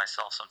question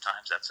myself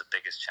sometimes. That's the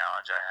biggest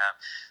challenge I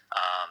have.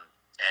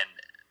 And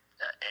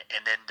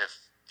then the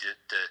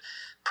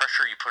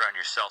pressure you put on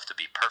yourself to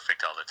be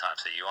perfect all the time.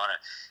 So you want to,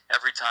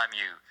 every time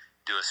you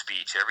do a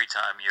speech, every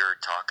time you're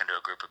talking to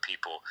a group of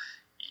people,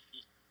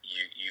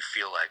 you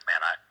feel like,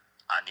 man, I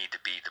need it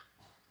to be the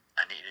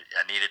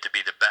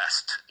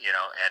best,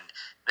 and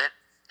that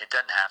it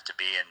doesn't have to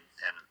be, and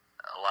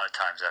a lot of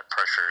times that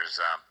pressure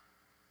is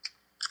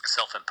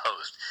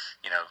self-imposed.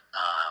 You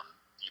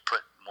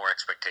put more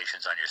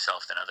expectations on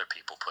yourself than other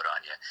people put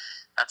on you.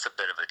 That's a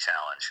bit of a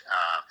challenge.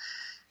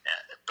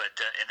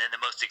 And then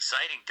the most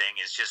exciting thing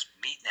is just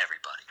meeting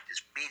everybody, is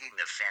meeting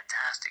the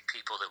fantastic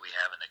people that we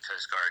have in the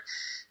Coast Guard,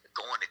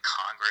 going to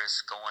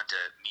Congress, going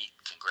to meet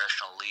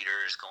congressional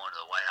leaders, going to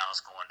the White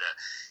House, going to,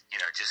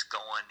 just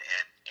going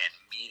and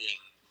meeting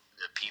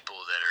the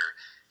people that are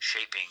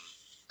shaping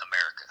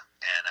America.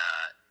 And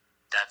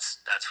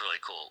that's really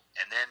cool.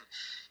 And then,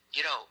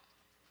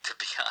 to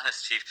be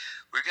honest, Chief,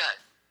 we've got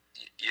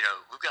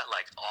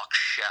like aux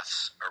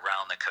chefs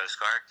around the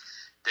Coast Guard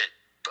that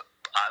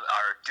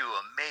do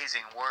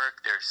amazing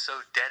work. They're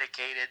so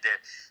dedicated.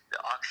 The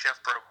aux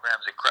chef program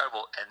is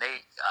incredible, and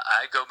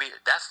I go meet.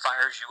 That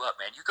fires you up,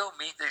 man. You go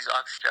meet these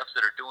aux chefs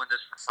that are doing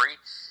this for free,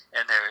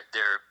 and they're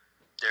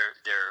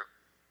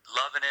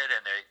loving it,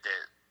 and the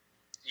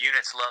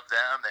units love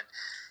them, and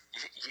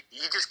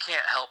you just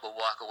can't help but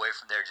walk away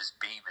from there just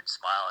beaming,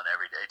 smiling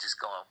every day, just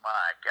going,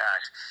 my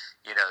gosh,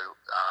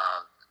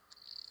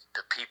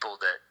 the people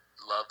that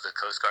love the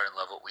Coast Guard and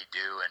love what we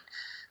do and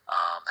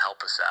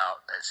help us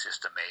out. It's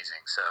just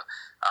amazing. So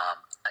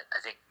I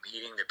think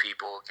meeting the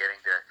people, getting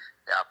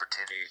the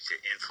opportunity to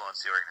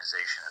influence the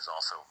organization is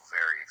also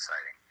very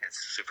exciting. It's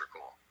super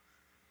cool.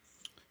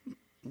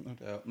 No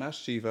doubt.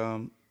 Master Chief,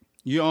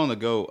 you're on the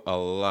go a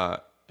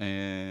lot,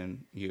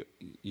 and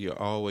you're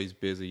always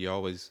busy. You're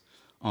always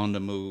on the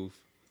move.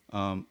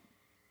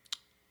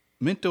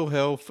 Mental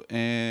health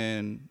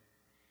and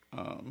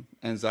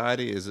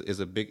anxiety is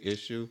a big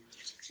issue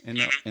in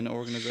the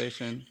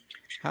organization.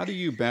 How do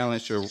you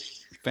balance your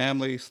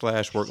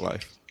family/work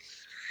life?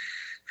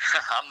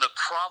 I'm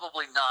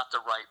probably not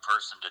the right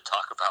person to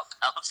talk about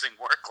balancing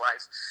work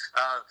life.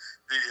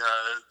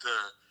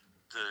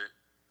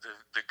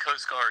 The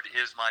Coast Guard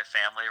is my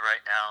family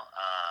right now.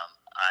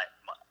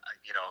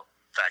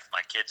 In fact,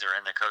 my kids are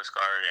in the Coast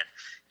Guard, and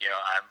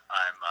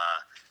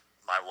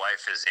my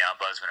wife is the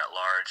ombudsman at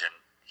large, and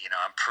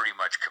I'm pretty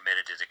much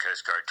committed to the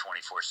Coast Guard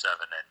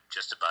 24/7, and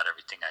just about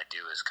everything I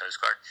do is Coast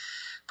Guard.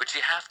 But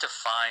you have to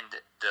find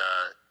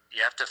the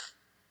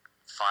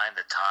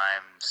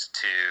times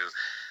to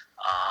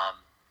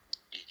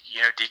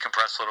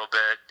decompress a little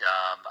bit.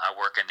 I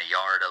work in the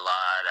yard a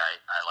lot.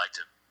 I like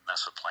to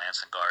mess with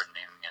plants and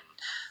gardening,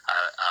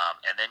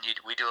 and then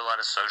we do a lot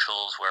of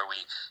socials where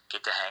we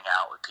get to hang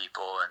out with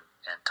people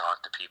and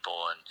talk to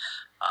people, and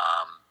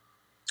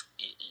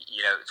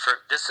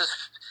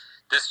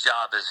this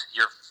job is,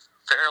 you're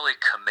fairly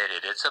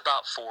committed. It's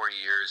about 4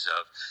 years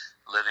of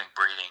living,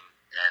 breathing,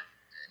 and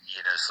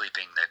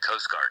sleeping the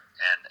Coast Guard,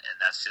 and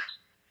that's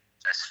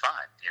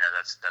fine.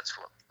 That's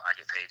what I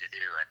get paid to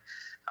do, and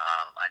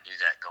I knew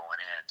that going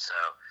in. So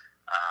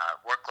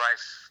work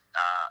life,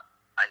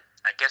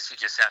 I guess you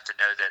just have to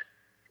know that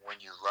when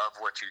you love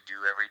what you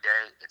do every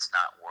day, it's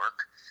not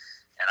work.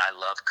 And I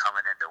love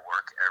coming into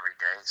work every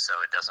day,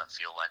 so it doesn't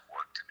feel like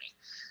work to me.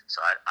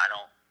 So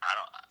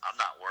I'm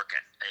not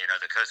working.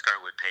 The Coast Guard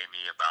would pay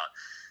me about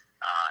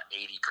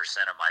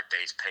 80% of my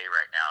base pay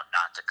right now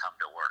not to come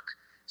to work.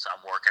 So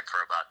I'm working for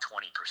about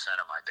 20%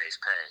 of my base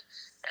pay,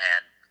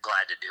 and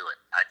glad to do it.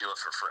 I do it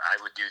for free. I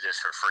would do this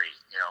for free,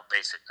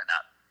 basically.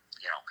 Not,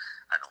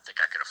 I don't think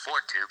I could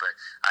afford to, but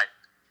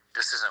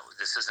this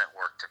isn't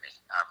work to me.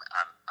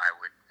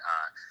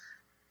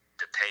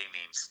 The pay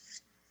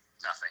means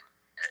nothing.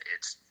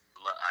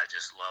 I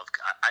just love.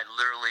 I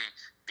literally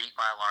beat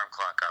my alarm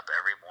clock up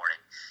every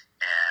morning,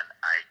 and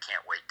I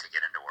can't wait to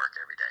get into work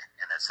every day.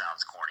 And that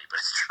sounds corny, but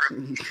it's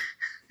true.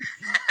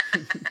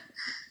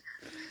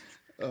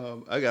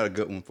 I got a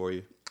good one for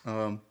you.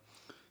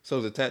 So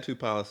the tattoo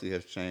policy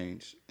has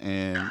changed,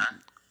 and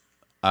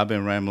I've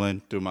been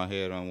rambling through my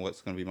head on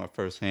what's going to be my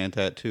first hand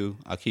tattoo.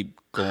 I keep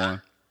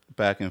going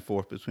back and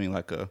forth between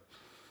like a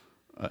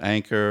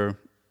anchor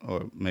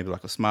or maybe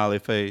like a smiley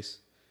face.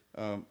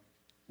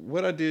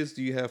 What ideas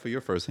do you have for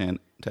your first hand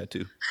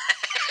tattoo?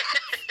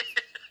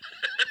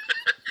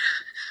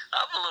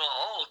 I'm a little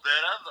old,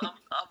 man.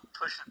 I'm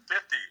pushing 50.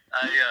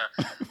 I'm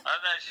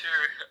not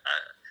sure.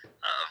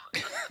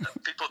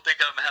 People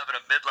think I'm having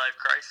a midlife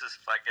crisis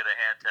if I get a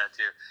hand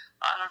tattoo.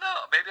 I don't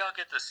know. Maybe I'll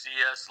get the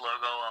CS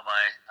logo on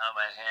my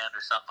hand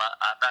or something.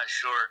 I'm not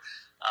sure.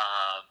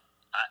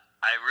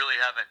 I really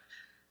haven't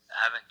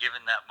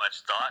given that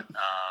much thought.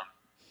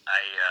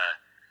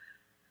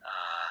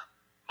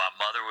 My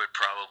mother would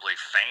probably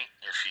faint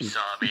if she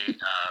saw me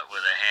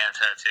with a hand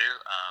tattoo.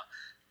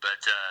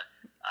 But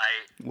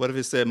What if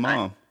it said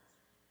mom?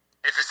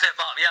 If it said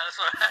mom, yeah, that's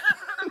what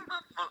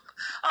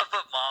I'll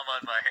put mom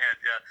on my hand.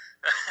 Yeah.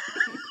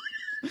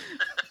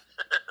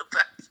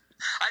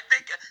 I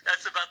think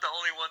that's about the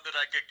only one that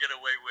I could get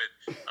away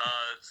with.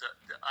 So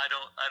I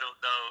don't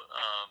know.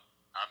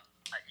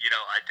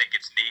 I think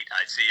it's neat.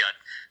 I see on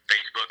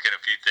Facebook and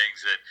a few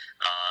things that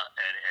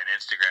and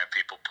Instagram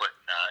people putting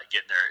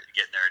getting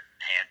their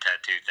hand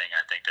tattoo thing.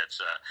 I think that's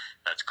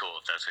cool.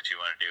 If that's what you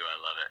want to do, I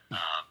love it.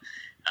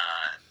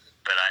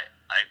 But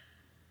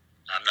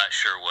I'm not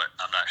sure what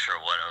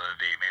it would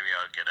be. Maybe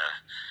I'll get a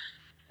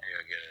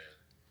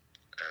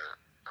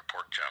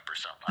pork chop or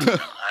something.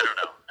 I don't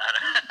know. I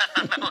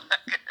don't know what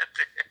I'm gonna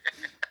do.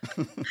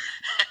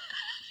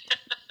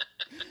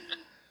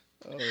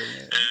 Oh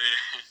man.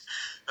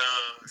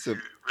 But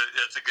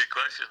that's a good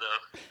question,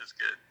 though. That's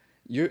good.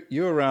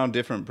 you're around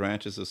different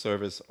branches of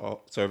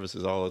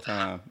services all the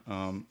time.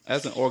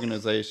 As an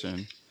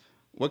organization,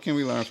 what can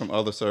we learn from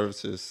other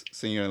services,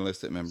 senior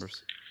enlisted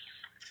members?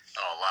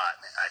 Oh, a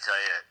lot. I tell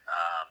you,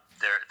 um,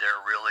 they're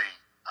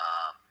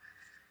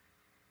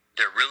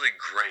really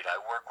great. I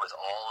work with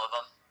all of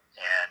them,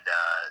 and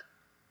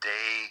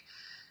they,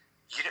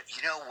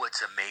 you know what's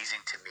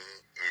amazing to me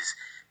is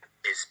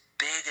as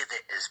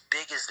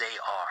big as they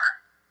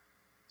are,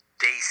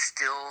 they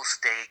still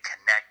stay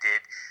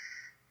connected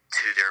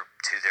to their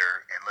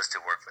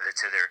enlisted work,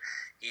 to their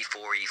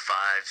E4,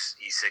 E5s,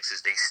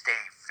 E6s. They stay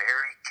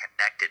very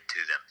connected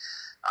to them.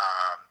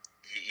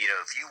 You know,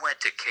 if you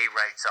went to K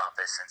Wright's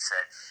office and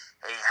said,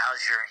 "Hey,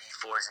 how's your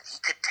E4s?" He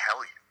could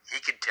tell you.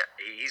 He could tell.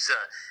 He's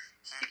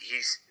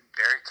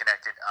very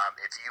connected.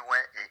 If you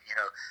went, you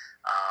know,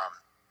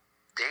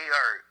 they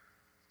are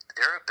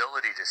their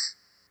ability to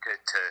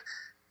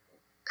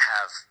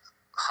have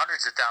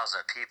hundreds of thousands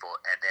of people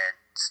and then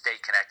stay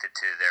connected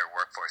to their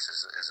workforce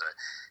is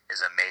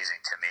amazing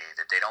to me.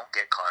 That they don't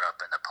get caught up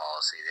in the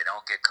policy, they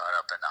don't get caught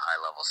up in the high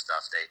level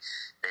stuff. They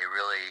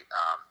really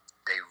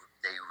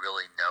they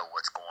really know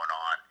what's going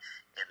on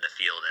in the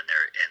field in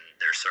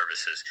their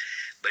services.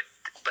 But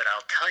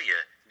I'll tell you,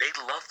 they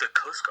love the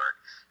Coast Guard.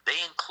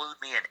 They include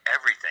me in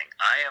everything.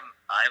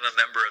 I'm a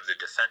member of the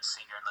Defense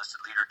Senior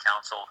Enlisted Leader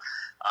Council.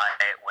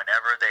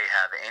 Whenever they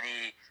have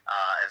any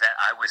event,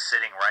 I was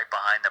sitting right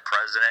behind the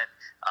president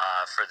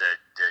for the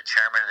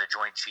chairman of the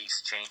Joint Chiefs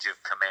change of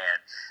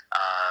command,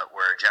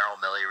 where General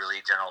Milley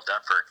relieved General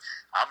Dunford.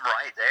 I'm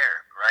right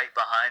there, right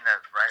behind the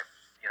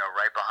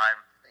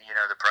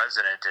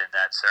president in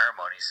that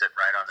ceremony, sitting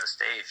right on the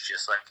stage,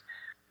 just like.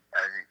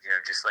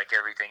 Just like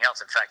everything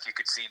else. In fact, you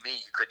could see me.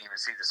 You couldn't even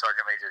see the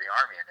sergeant major of the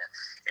army in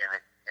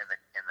the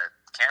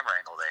camera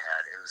angle they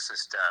had. It was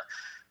just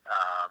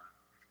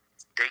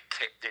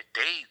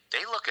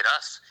they look at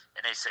us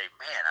and they say,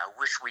 "Man, I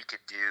wish we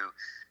could do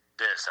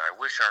this. Or I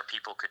wish our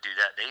people could do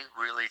that." They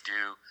really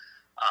do.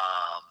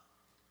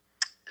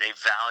 They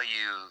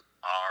value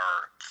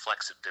our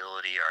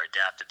flexibility, our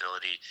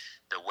adaptability,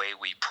 the way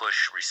we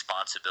push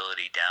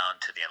responsibility down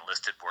to the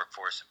enlisted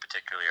workforce, and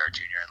particularly our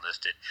junior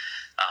enlisted.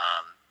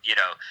 You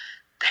know,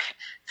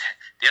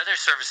 the other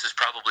services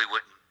probably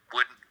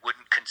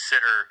wouldn't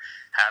consider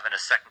having a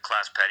second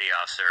class petty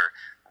officer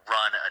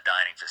run a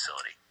dining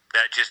facility.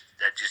 That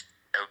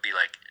would be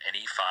like an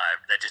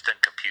E5. That just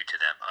doesn't compute to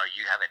them.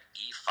 You have an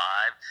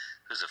E5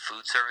 who's a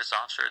food service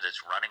officer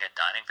that's running a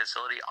dining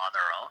facility on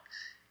their own.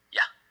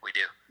 Yeah, we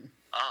do.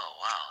 Oh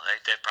wow, they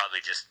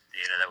probably just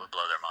that would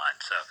blow their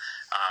mind. So,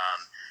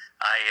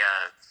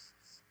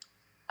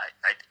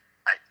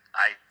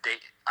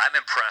 I'm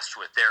impressed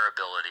with their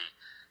ability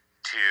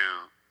to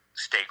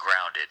stay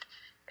grounded,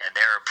 and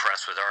they're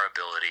impressed with our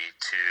ability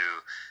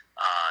to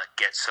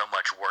get so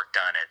much work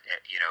done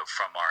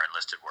from our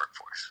enlisted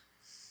workforce.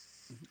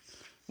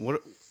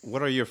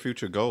 What are your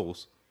future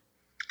goals?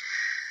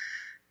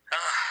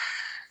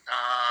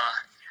 Uh,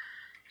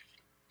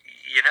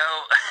 you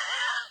know,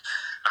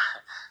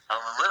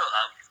 I'm a little.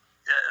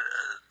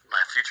 My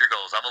future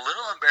goals. I'm a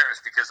little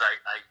embarrassed because I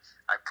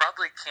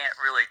probably can't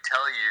really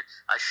tell you.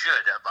 I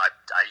should.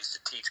 I used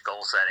to teach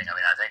goal setting. I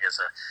mean, I think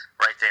it's a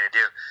right thing to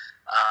do.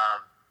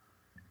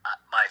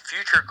 My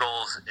future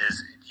goals is,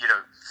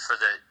 for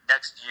the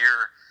next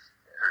year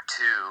or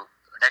two,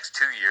 next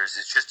 2 years,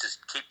 is just to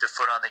keep the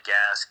foot on the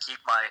gas, keep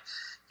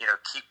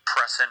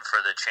pressing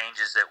for the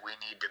changes that we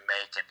need to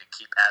make, and to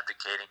keep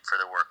advocating for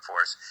the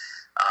workforce,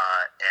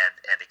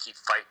 and to keep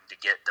fighting to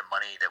get the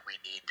money that we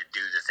need to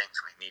do the things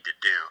we need to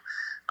do.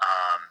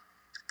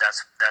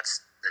 That's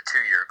the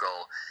 2-year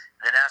goal.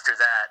 And then after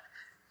that,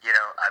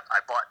 I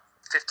bought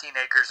 15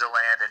 acres of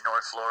land in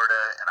North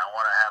Florida, and I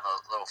want to have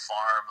a little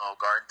farm, little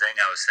garden thing.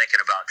 I was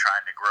thinking about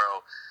trying to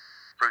grow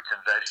fruits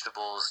and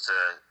vegetables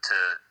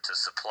to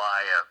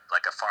supply a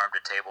farm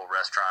to table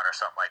restaurant or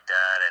something like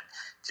that, and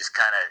just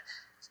kind of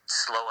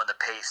slowing the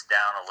pace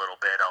down a little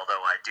bit.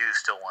 Although I do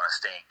still want to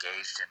stay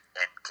engaged and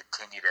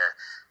continue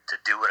to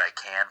do what I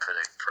can for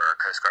our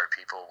Coast Guard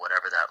people,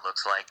 whatever that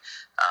looks like.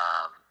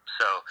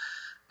 So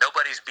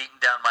nobody's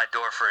beaten down my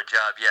door for a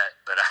job yet,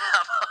 but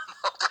I'm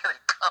hoping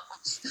it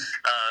comes.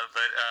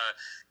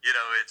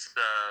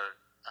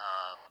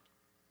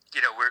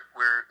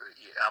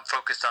 I'm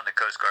focused on the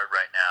Coast Guard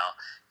right now,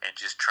 and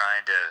just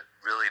trying to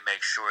really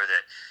make sure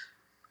that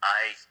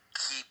I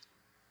keep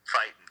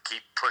fighting,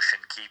 keep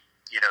pushing, keep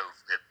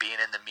being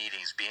in the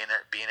meetings, being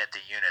at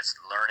the units,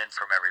 learning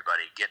from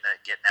everybody, getting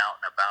out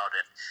and about,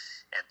 and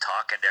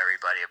talking to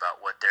everybody about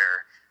what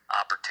their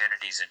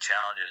opportunities and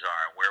challenges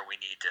are, and where we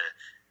need to,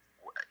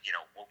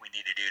 what we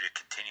need to do to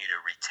continue to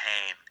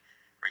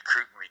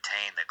recruit and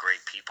retain the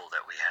great people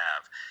that we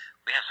have.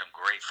 We have some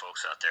great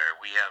folks out there.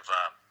 We have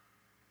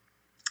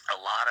a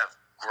lot of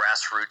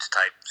grassroots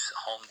type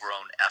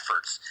homegrown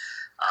efforts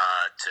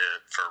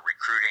for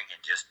recruiting,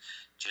 and just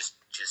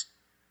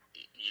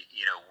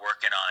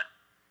working on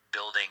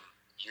building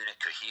unit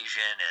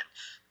cohesion and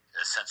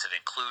a sense of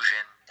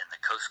inclusion in the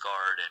Coast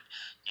Guard, and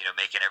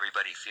making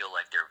everybody feel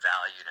like they're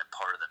valued and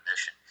part of the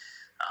mission.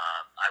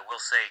 I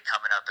will say,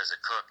 coming up as a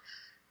cook,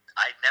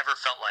 I never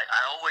felt like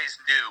I always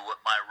knew what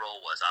my role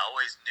was. I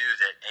always knew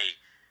that, hey,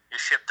 this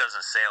ship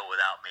doesn't sail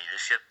without me.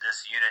 This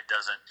unit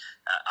doesn't.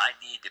 I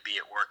need to be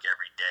at work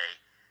every day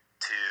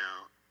to.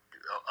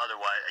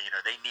 Otherwise,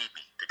 they need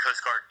me. The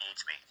Coast Guard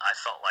needs me. I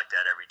felt like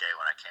that every day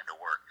when I came to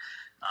work,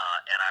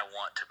 and I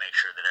want to make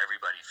sure that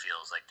everybody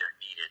feels like they're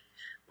needed.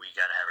 We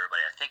got to have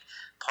everybody. I think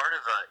part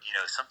of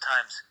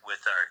sometimes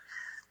with our,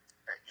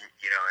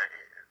 you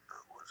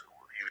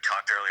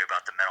talked earlier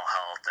about the mental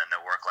health and the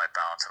work-life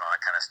balance and all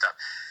that kind of stuff.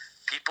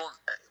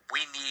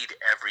 We need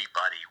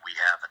everybody we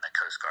have in the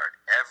Coast Guard.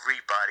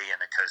 Everybody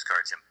in the Coast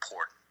Guard is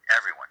important.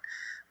 Everyone.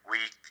 We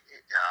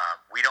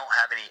don't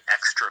have any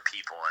extra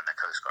people in the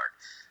Coast Guard,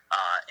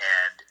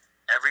 and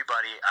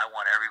I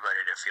want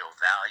everybody to feel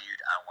valued.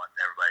 I want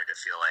everybody to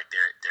feel like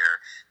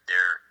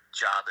their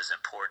job is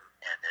important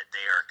and that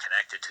they are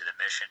connected to the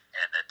mission,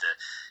 and that the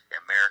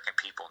American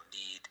people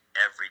need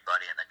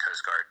everybody in the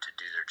Coast Guard to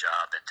do their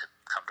job and to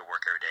come to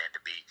work every day and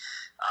to be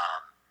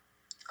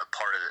a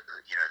part of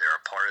they're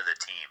a part of the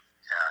team.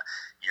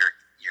 You're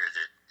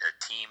a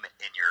team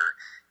in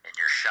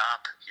your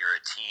shop. You're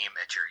a team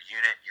at your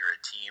unit. You're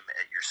a team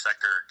at your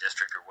sector,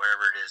 district, or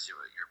whatever it is,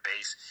 your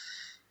base.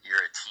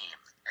 You're a team,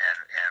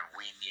 and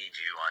we need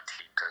you on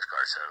Team Coast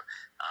Guard. So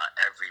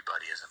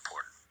everybody is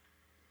important.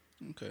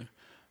 Okay,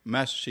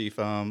 Master Chief.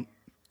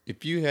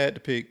 If you had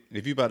to pick,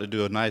 if you about to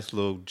do a nice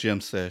little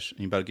gym sesh and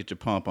you about to get your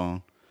pump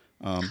on,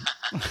 and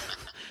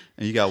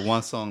you got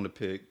one song to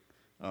pick,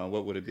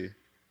 what would it be?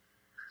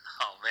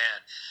 Oh man,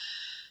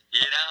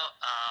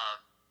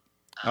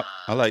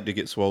 I like to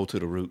get swole to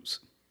the roots.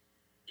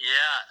 Yeah.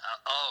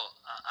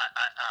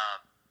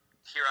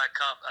 Here I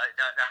come. I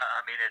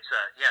mean, it's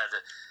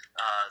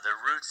the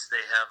Roots.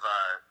 They have.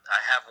 I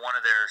have one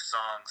of their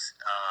songs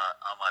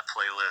on my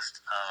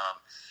playlist.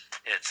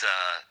 It's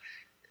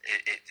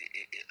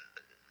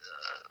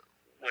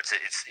what's it?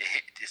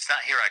 It's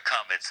not Here I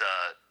Come. It's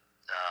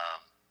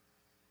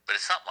but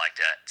it's something like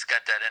that. It's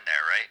got that in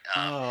there, right?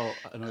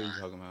 I know what you're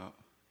talking about.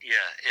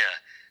 Yeah.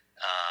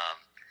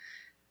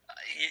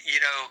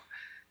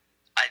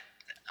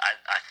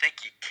 I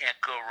think you can't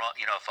go wrong.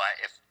 If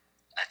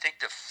I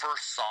think the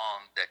first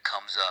song that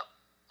comes up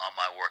on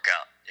my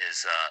workout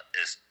is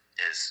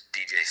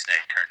DJ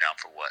Snake, Turn Down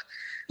for What.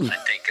 I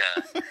think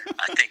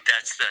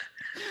that's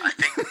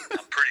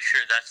I'm pretty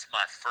sure that's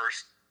my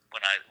first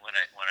when I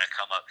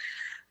come up.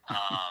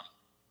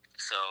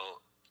 So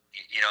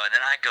and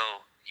then I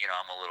go.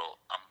 I'm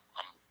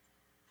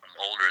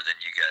older than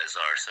you guys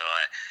are, so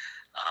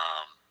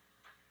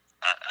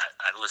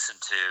I listen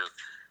to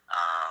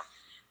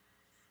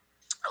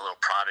a little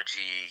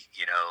Prodigy,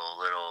 a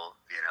little,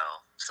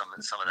 some of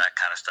that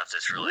kind of stuff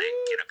that's really,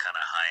 kind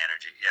of high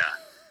energy. Yeah.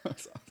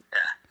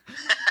 Yeah.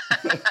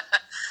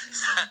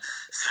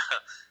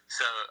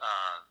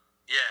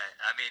 Yeah.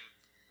 I mean,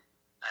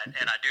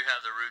 and I do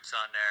have the Roots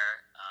on there.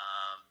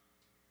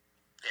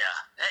 Yeah.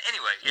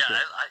 Anyway, yeah.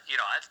 Okay.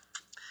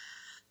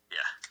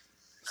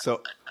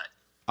 So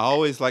I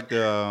always like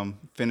to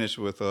finish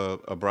with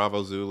a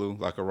Bravo Zulu,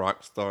 like a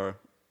rock star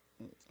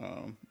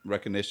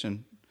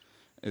recognition.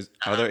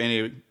 Are there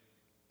any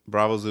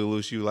Bravo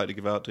Zulus you like to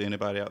give out to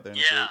anybody out there?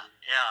 Yeah,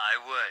 I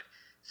would.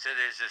 So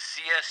there's a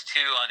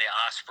CS2 on the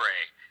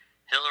Osprey,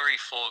 Hillary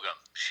Fulgham.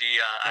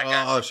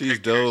 She's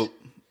dope.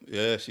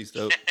 Yeah, she's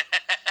dope.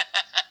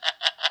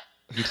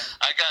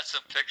 I got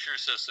some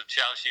pictures of some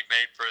chow she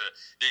made for the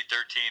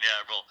D-13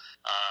 Admiral,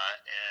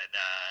 and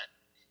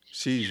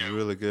she's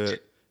really good.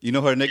 You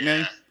know her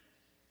nickname?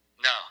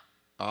 No.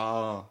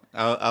 Oh,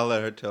 I'll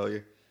let her tell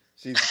you.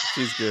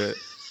 She's good.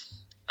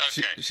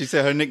 Okay. She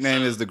said her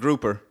nickname is the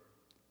Grouper.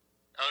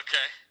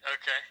 Okay.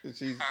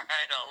 All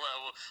right,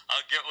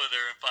 I'll get with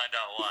her and find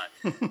out why.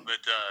 But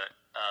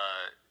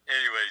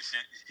anyway,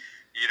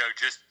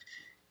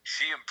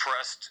 she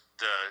impressed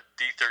the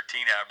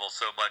D-13 Admiral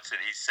so much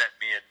that he sent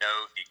me a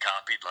note. He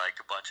copied like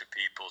a bunch of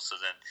people, so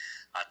then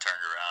I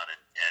turned around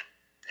and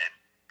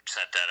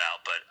sent that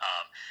out. But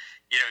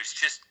it's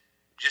just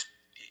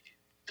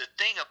the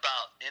thing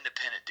about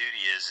independent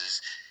duty is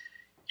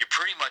you're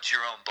pretty much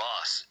your own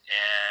boss,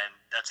 and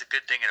that's a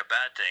good thing and a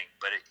bad thing.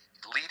 But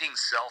leading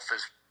self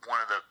is one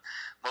of the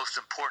most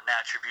important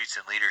attributes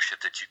in leadership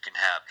that you can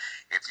have.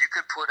 If you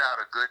can put out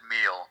a good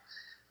meal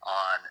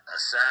on a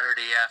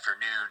Saturday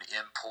afternoon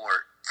in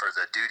port for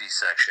the duty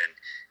section,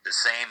 the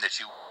same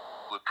that you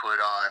would put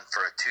on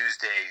for a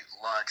Tuesday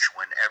lunch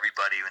when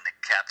the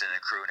captain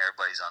and crew and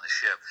everybody's on the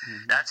ship,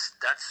 that's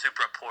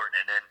super important.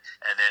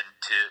 And then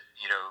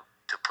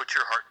to put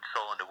your heart and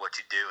soul into what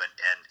you do,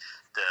 and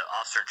the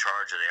officer in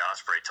charge of the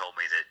Osprey told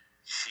me that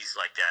she's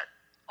like that.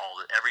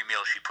 Every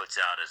meal she puts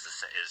out is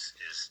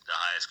the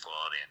highest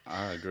quality. And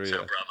I agree.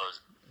 So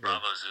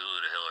bravo Zulu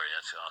to Hillary.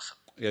 That's awesome.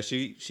 Yeah,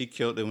 she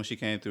killed it when she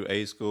came through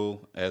A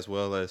school as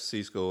well as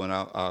C school, and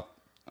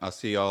I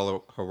see all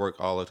of her work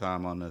all the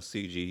time on the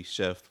CG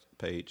Chef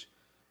page.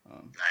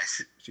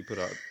 Nice. She put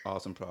out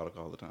awesome product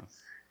all the time.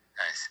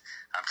 Nice.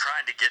 I'm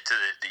trying to get to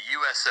the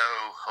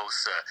USO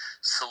hosts a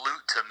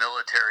salute to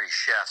military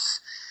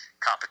chefs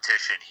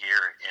competition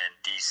here in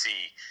D.C.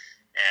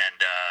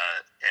 And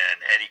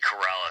Eddie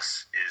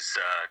Corrales is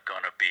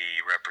going to be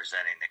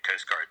representing the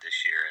Coast Guard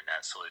this year in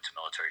that Salute to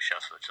Military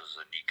Chefs, which is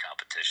a neat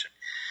competition.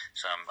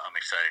 So I'm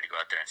excited to go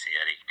out there and see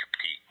Eddie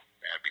compete.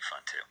 That'd be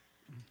fun too.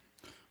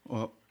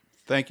 Well,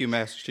 thank you,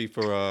 Master Chief,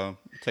 for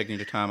taking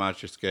the time out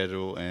of your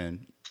schedule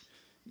and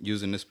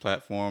using this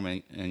platform,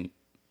 and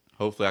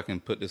hopefully I can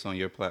put this on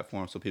your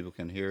platform so people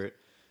can hear it.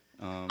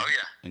 Oh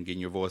yeah. And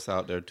getting your voice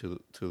out there to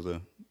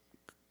the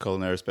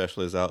culinary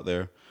specialists out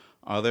there.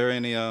 Are there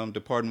any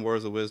departing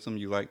words of wisdom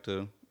you like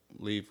to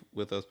leave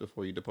with us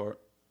before you depart?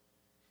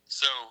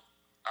 So,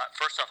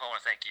 first off, I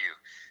want to thank you,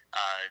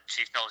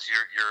 Chief Knowles.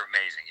 You're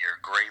amazing.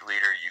 You're a great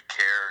leader. You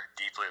care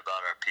deeply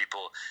about our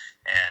people,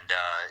 and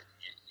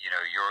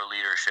your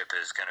leadership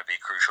is going to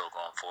be crucial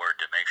going forward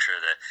to make sure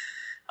that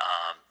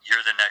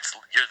you're the next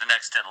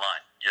in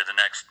line. You're the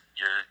next.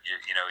 You're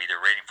either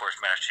rating force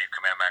master chief,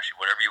 command master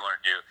chief, whatever you want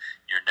to do.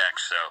 You're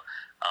next. So,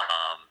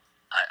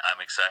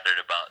 I'm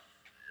excited about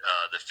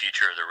the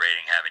future of the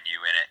rating having you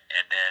in it.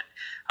 And then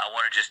I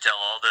want to just tell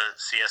all the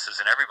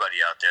CSs and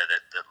everybody out there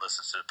that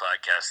listens to the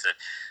podcast that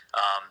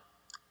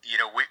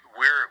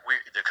we're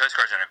the Coast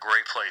Guard's in a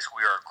great place.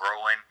 We are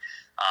growing.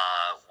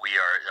 We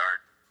are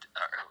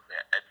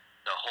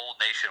the whole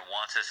nation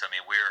wants us. I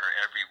mean, we are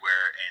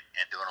everywhere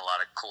and doing a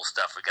lot of cool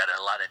stuff. We got a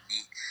lot of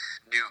neat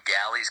new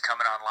galleys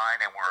coming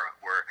online, and we're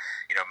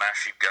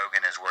Master Chief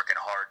Gogan is working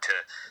hard to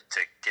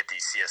get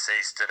these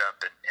CSAs stood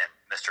up, and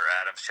Mr.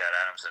 Adams, Chad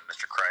Adams, and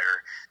Mr. Kreider,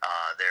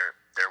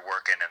 they're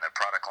working, and the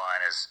product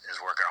line is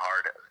working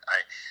hard.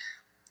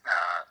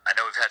 I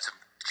know we've had some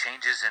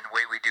changes in the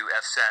way we do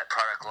FSAT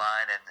product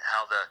line and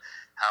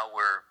how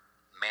we're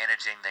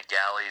managing the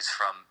galleys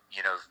from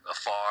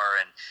afar,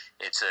 and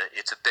it's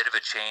a bit of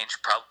a change,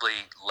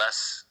 probably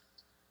less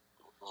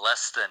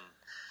than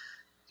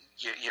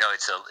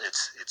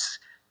it's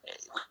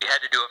we had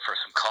to do it for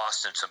some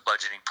cost and some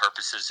budgeting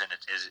purposes, and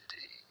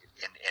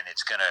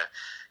it's gonna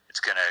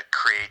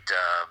create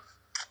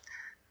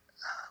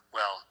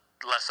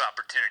less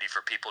opportunity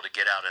for people to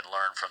get out and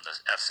learn from the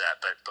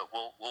FSAT, but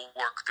we'll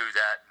work through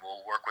that.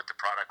 We'll work with the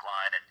product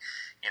line, and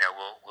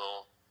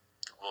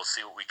we'll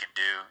see what we can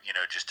do,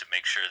 just to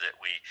make sure that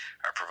we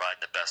are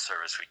providing the best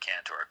service we can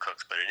to our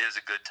cooks. But it is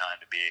a good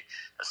time to be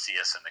a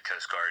CS in the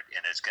Coast Guard,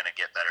 and it's going to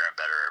get better and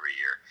better every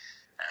year.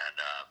 And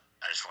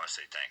I just want to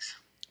say thanks.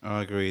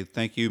 I agree.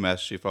 Thank you,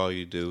 Master Chief, for all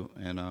you do,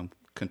 and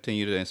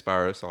continue to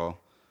inspire us all.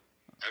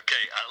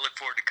 Okay, I look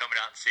forward to coming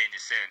out and seeing you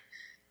soon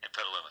in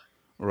Petaluma.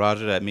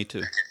 Roger that. Me too.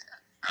 Okay.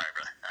 All right,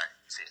 brother. All right,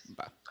 see you.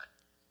 Bye.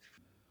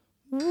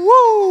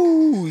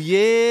 Woo!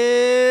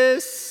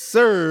 Yes,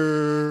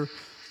 sir.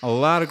 A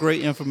lot of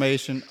great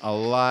information, a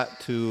lot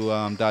to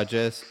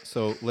digest.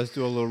 So let's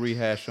do a little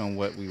rehash on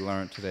what we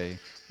learned today.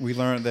 We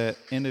learned that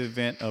in the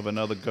event of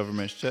another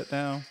government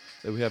shutdown,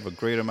 that we have a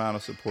great amount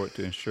of support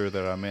to ensure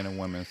that our men and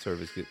women in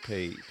service get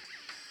paid.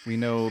 We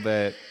know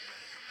that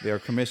they are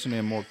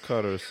commissioning more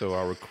cutters, so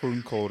our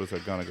recruiting quotas are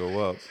going to go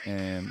up.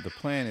 And the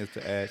plan is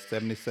to add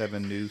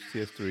 77 new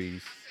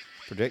CS3s,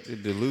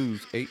 projected to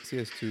lose 8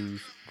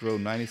 CS2s, grow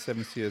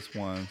 97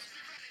 CS1s,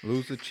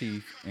 lose the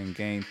chief, and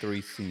gain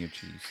 3 senior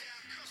chiefs.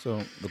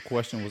 So the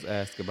question was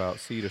asked about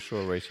sea to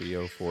shore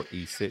ratio for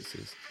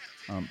E6s.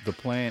 The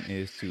plan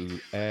is to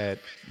add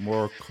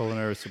more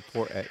culinary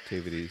support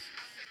activities,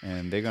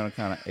 and they're going to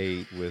kind of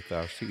aid with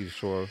our sea to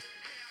shore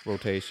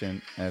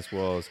rotation, as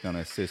well as going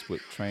to assist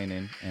with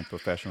training and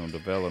professional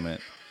development,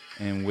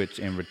 and which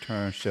in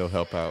return shall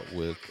help out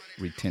with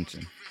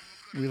retention.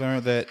 We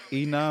learned that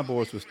E9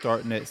 boards will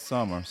start next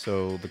summer,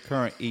 so the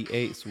current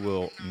E8s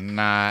will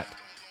not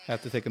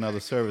have to take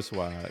another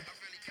service-wide,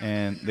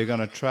 and they're going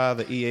to try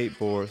the E8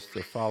 boards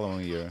the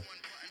following year.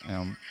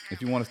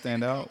 If you want to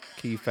stand out,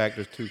 key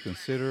factors to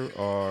consider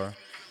are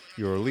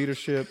your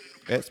leadership,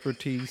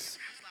 expertise,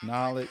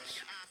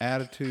 knowledge,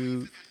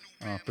 attitude,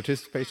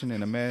 participation in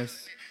the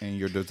mess, and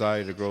your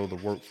desire to grow the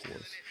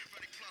workforce.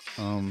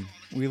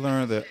 We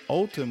learned that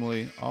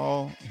ultimately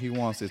all he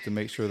wants is to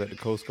make sure that the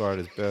Coast Guard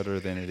is better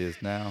than it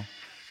is now,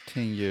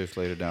 10 years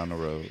later down the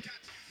road.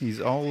 He's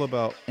all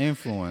about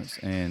influence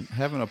and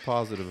having a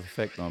positive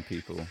effect on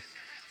people.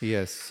 He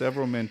has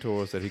several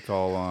mentors that he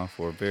calls on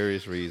for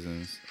various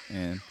reasons,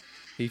 and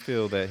he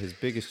feels that his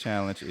biggest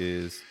challenge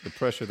is the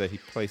pressure that he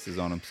places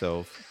on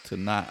himself to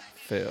not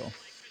fail.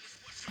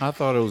 I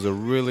thought it was a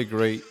really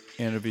great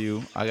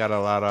interview. I got a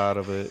lot out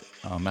of it.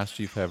 Master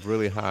Chief have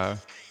really high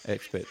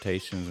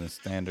expectations and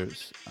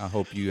standards. I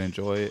hope you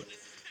enjoy it.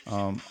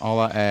 All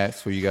I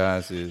ask for you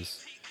guys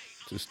is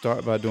to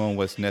start by doing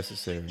what's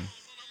necessary,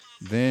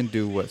 then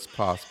do what's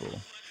possible,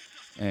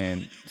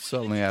 and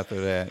suddenly after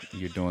that,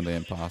 you're doing the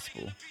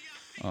impossible.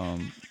 I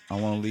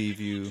want to leave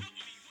you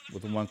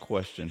with one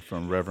question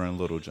from Reverend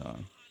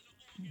Littlejohn.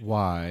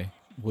 Why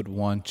would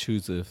one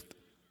chooseth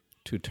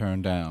to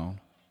turn down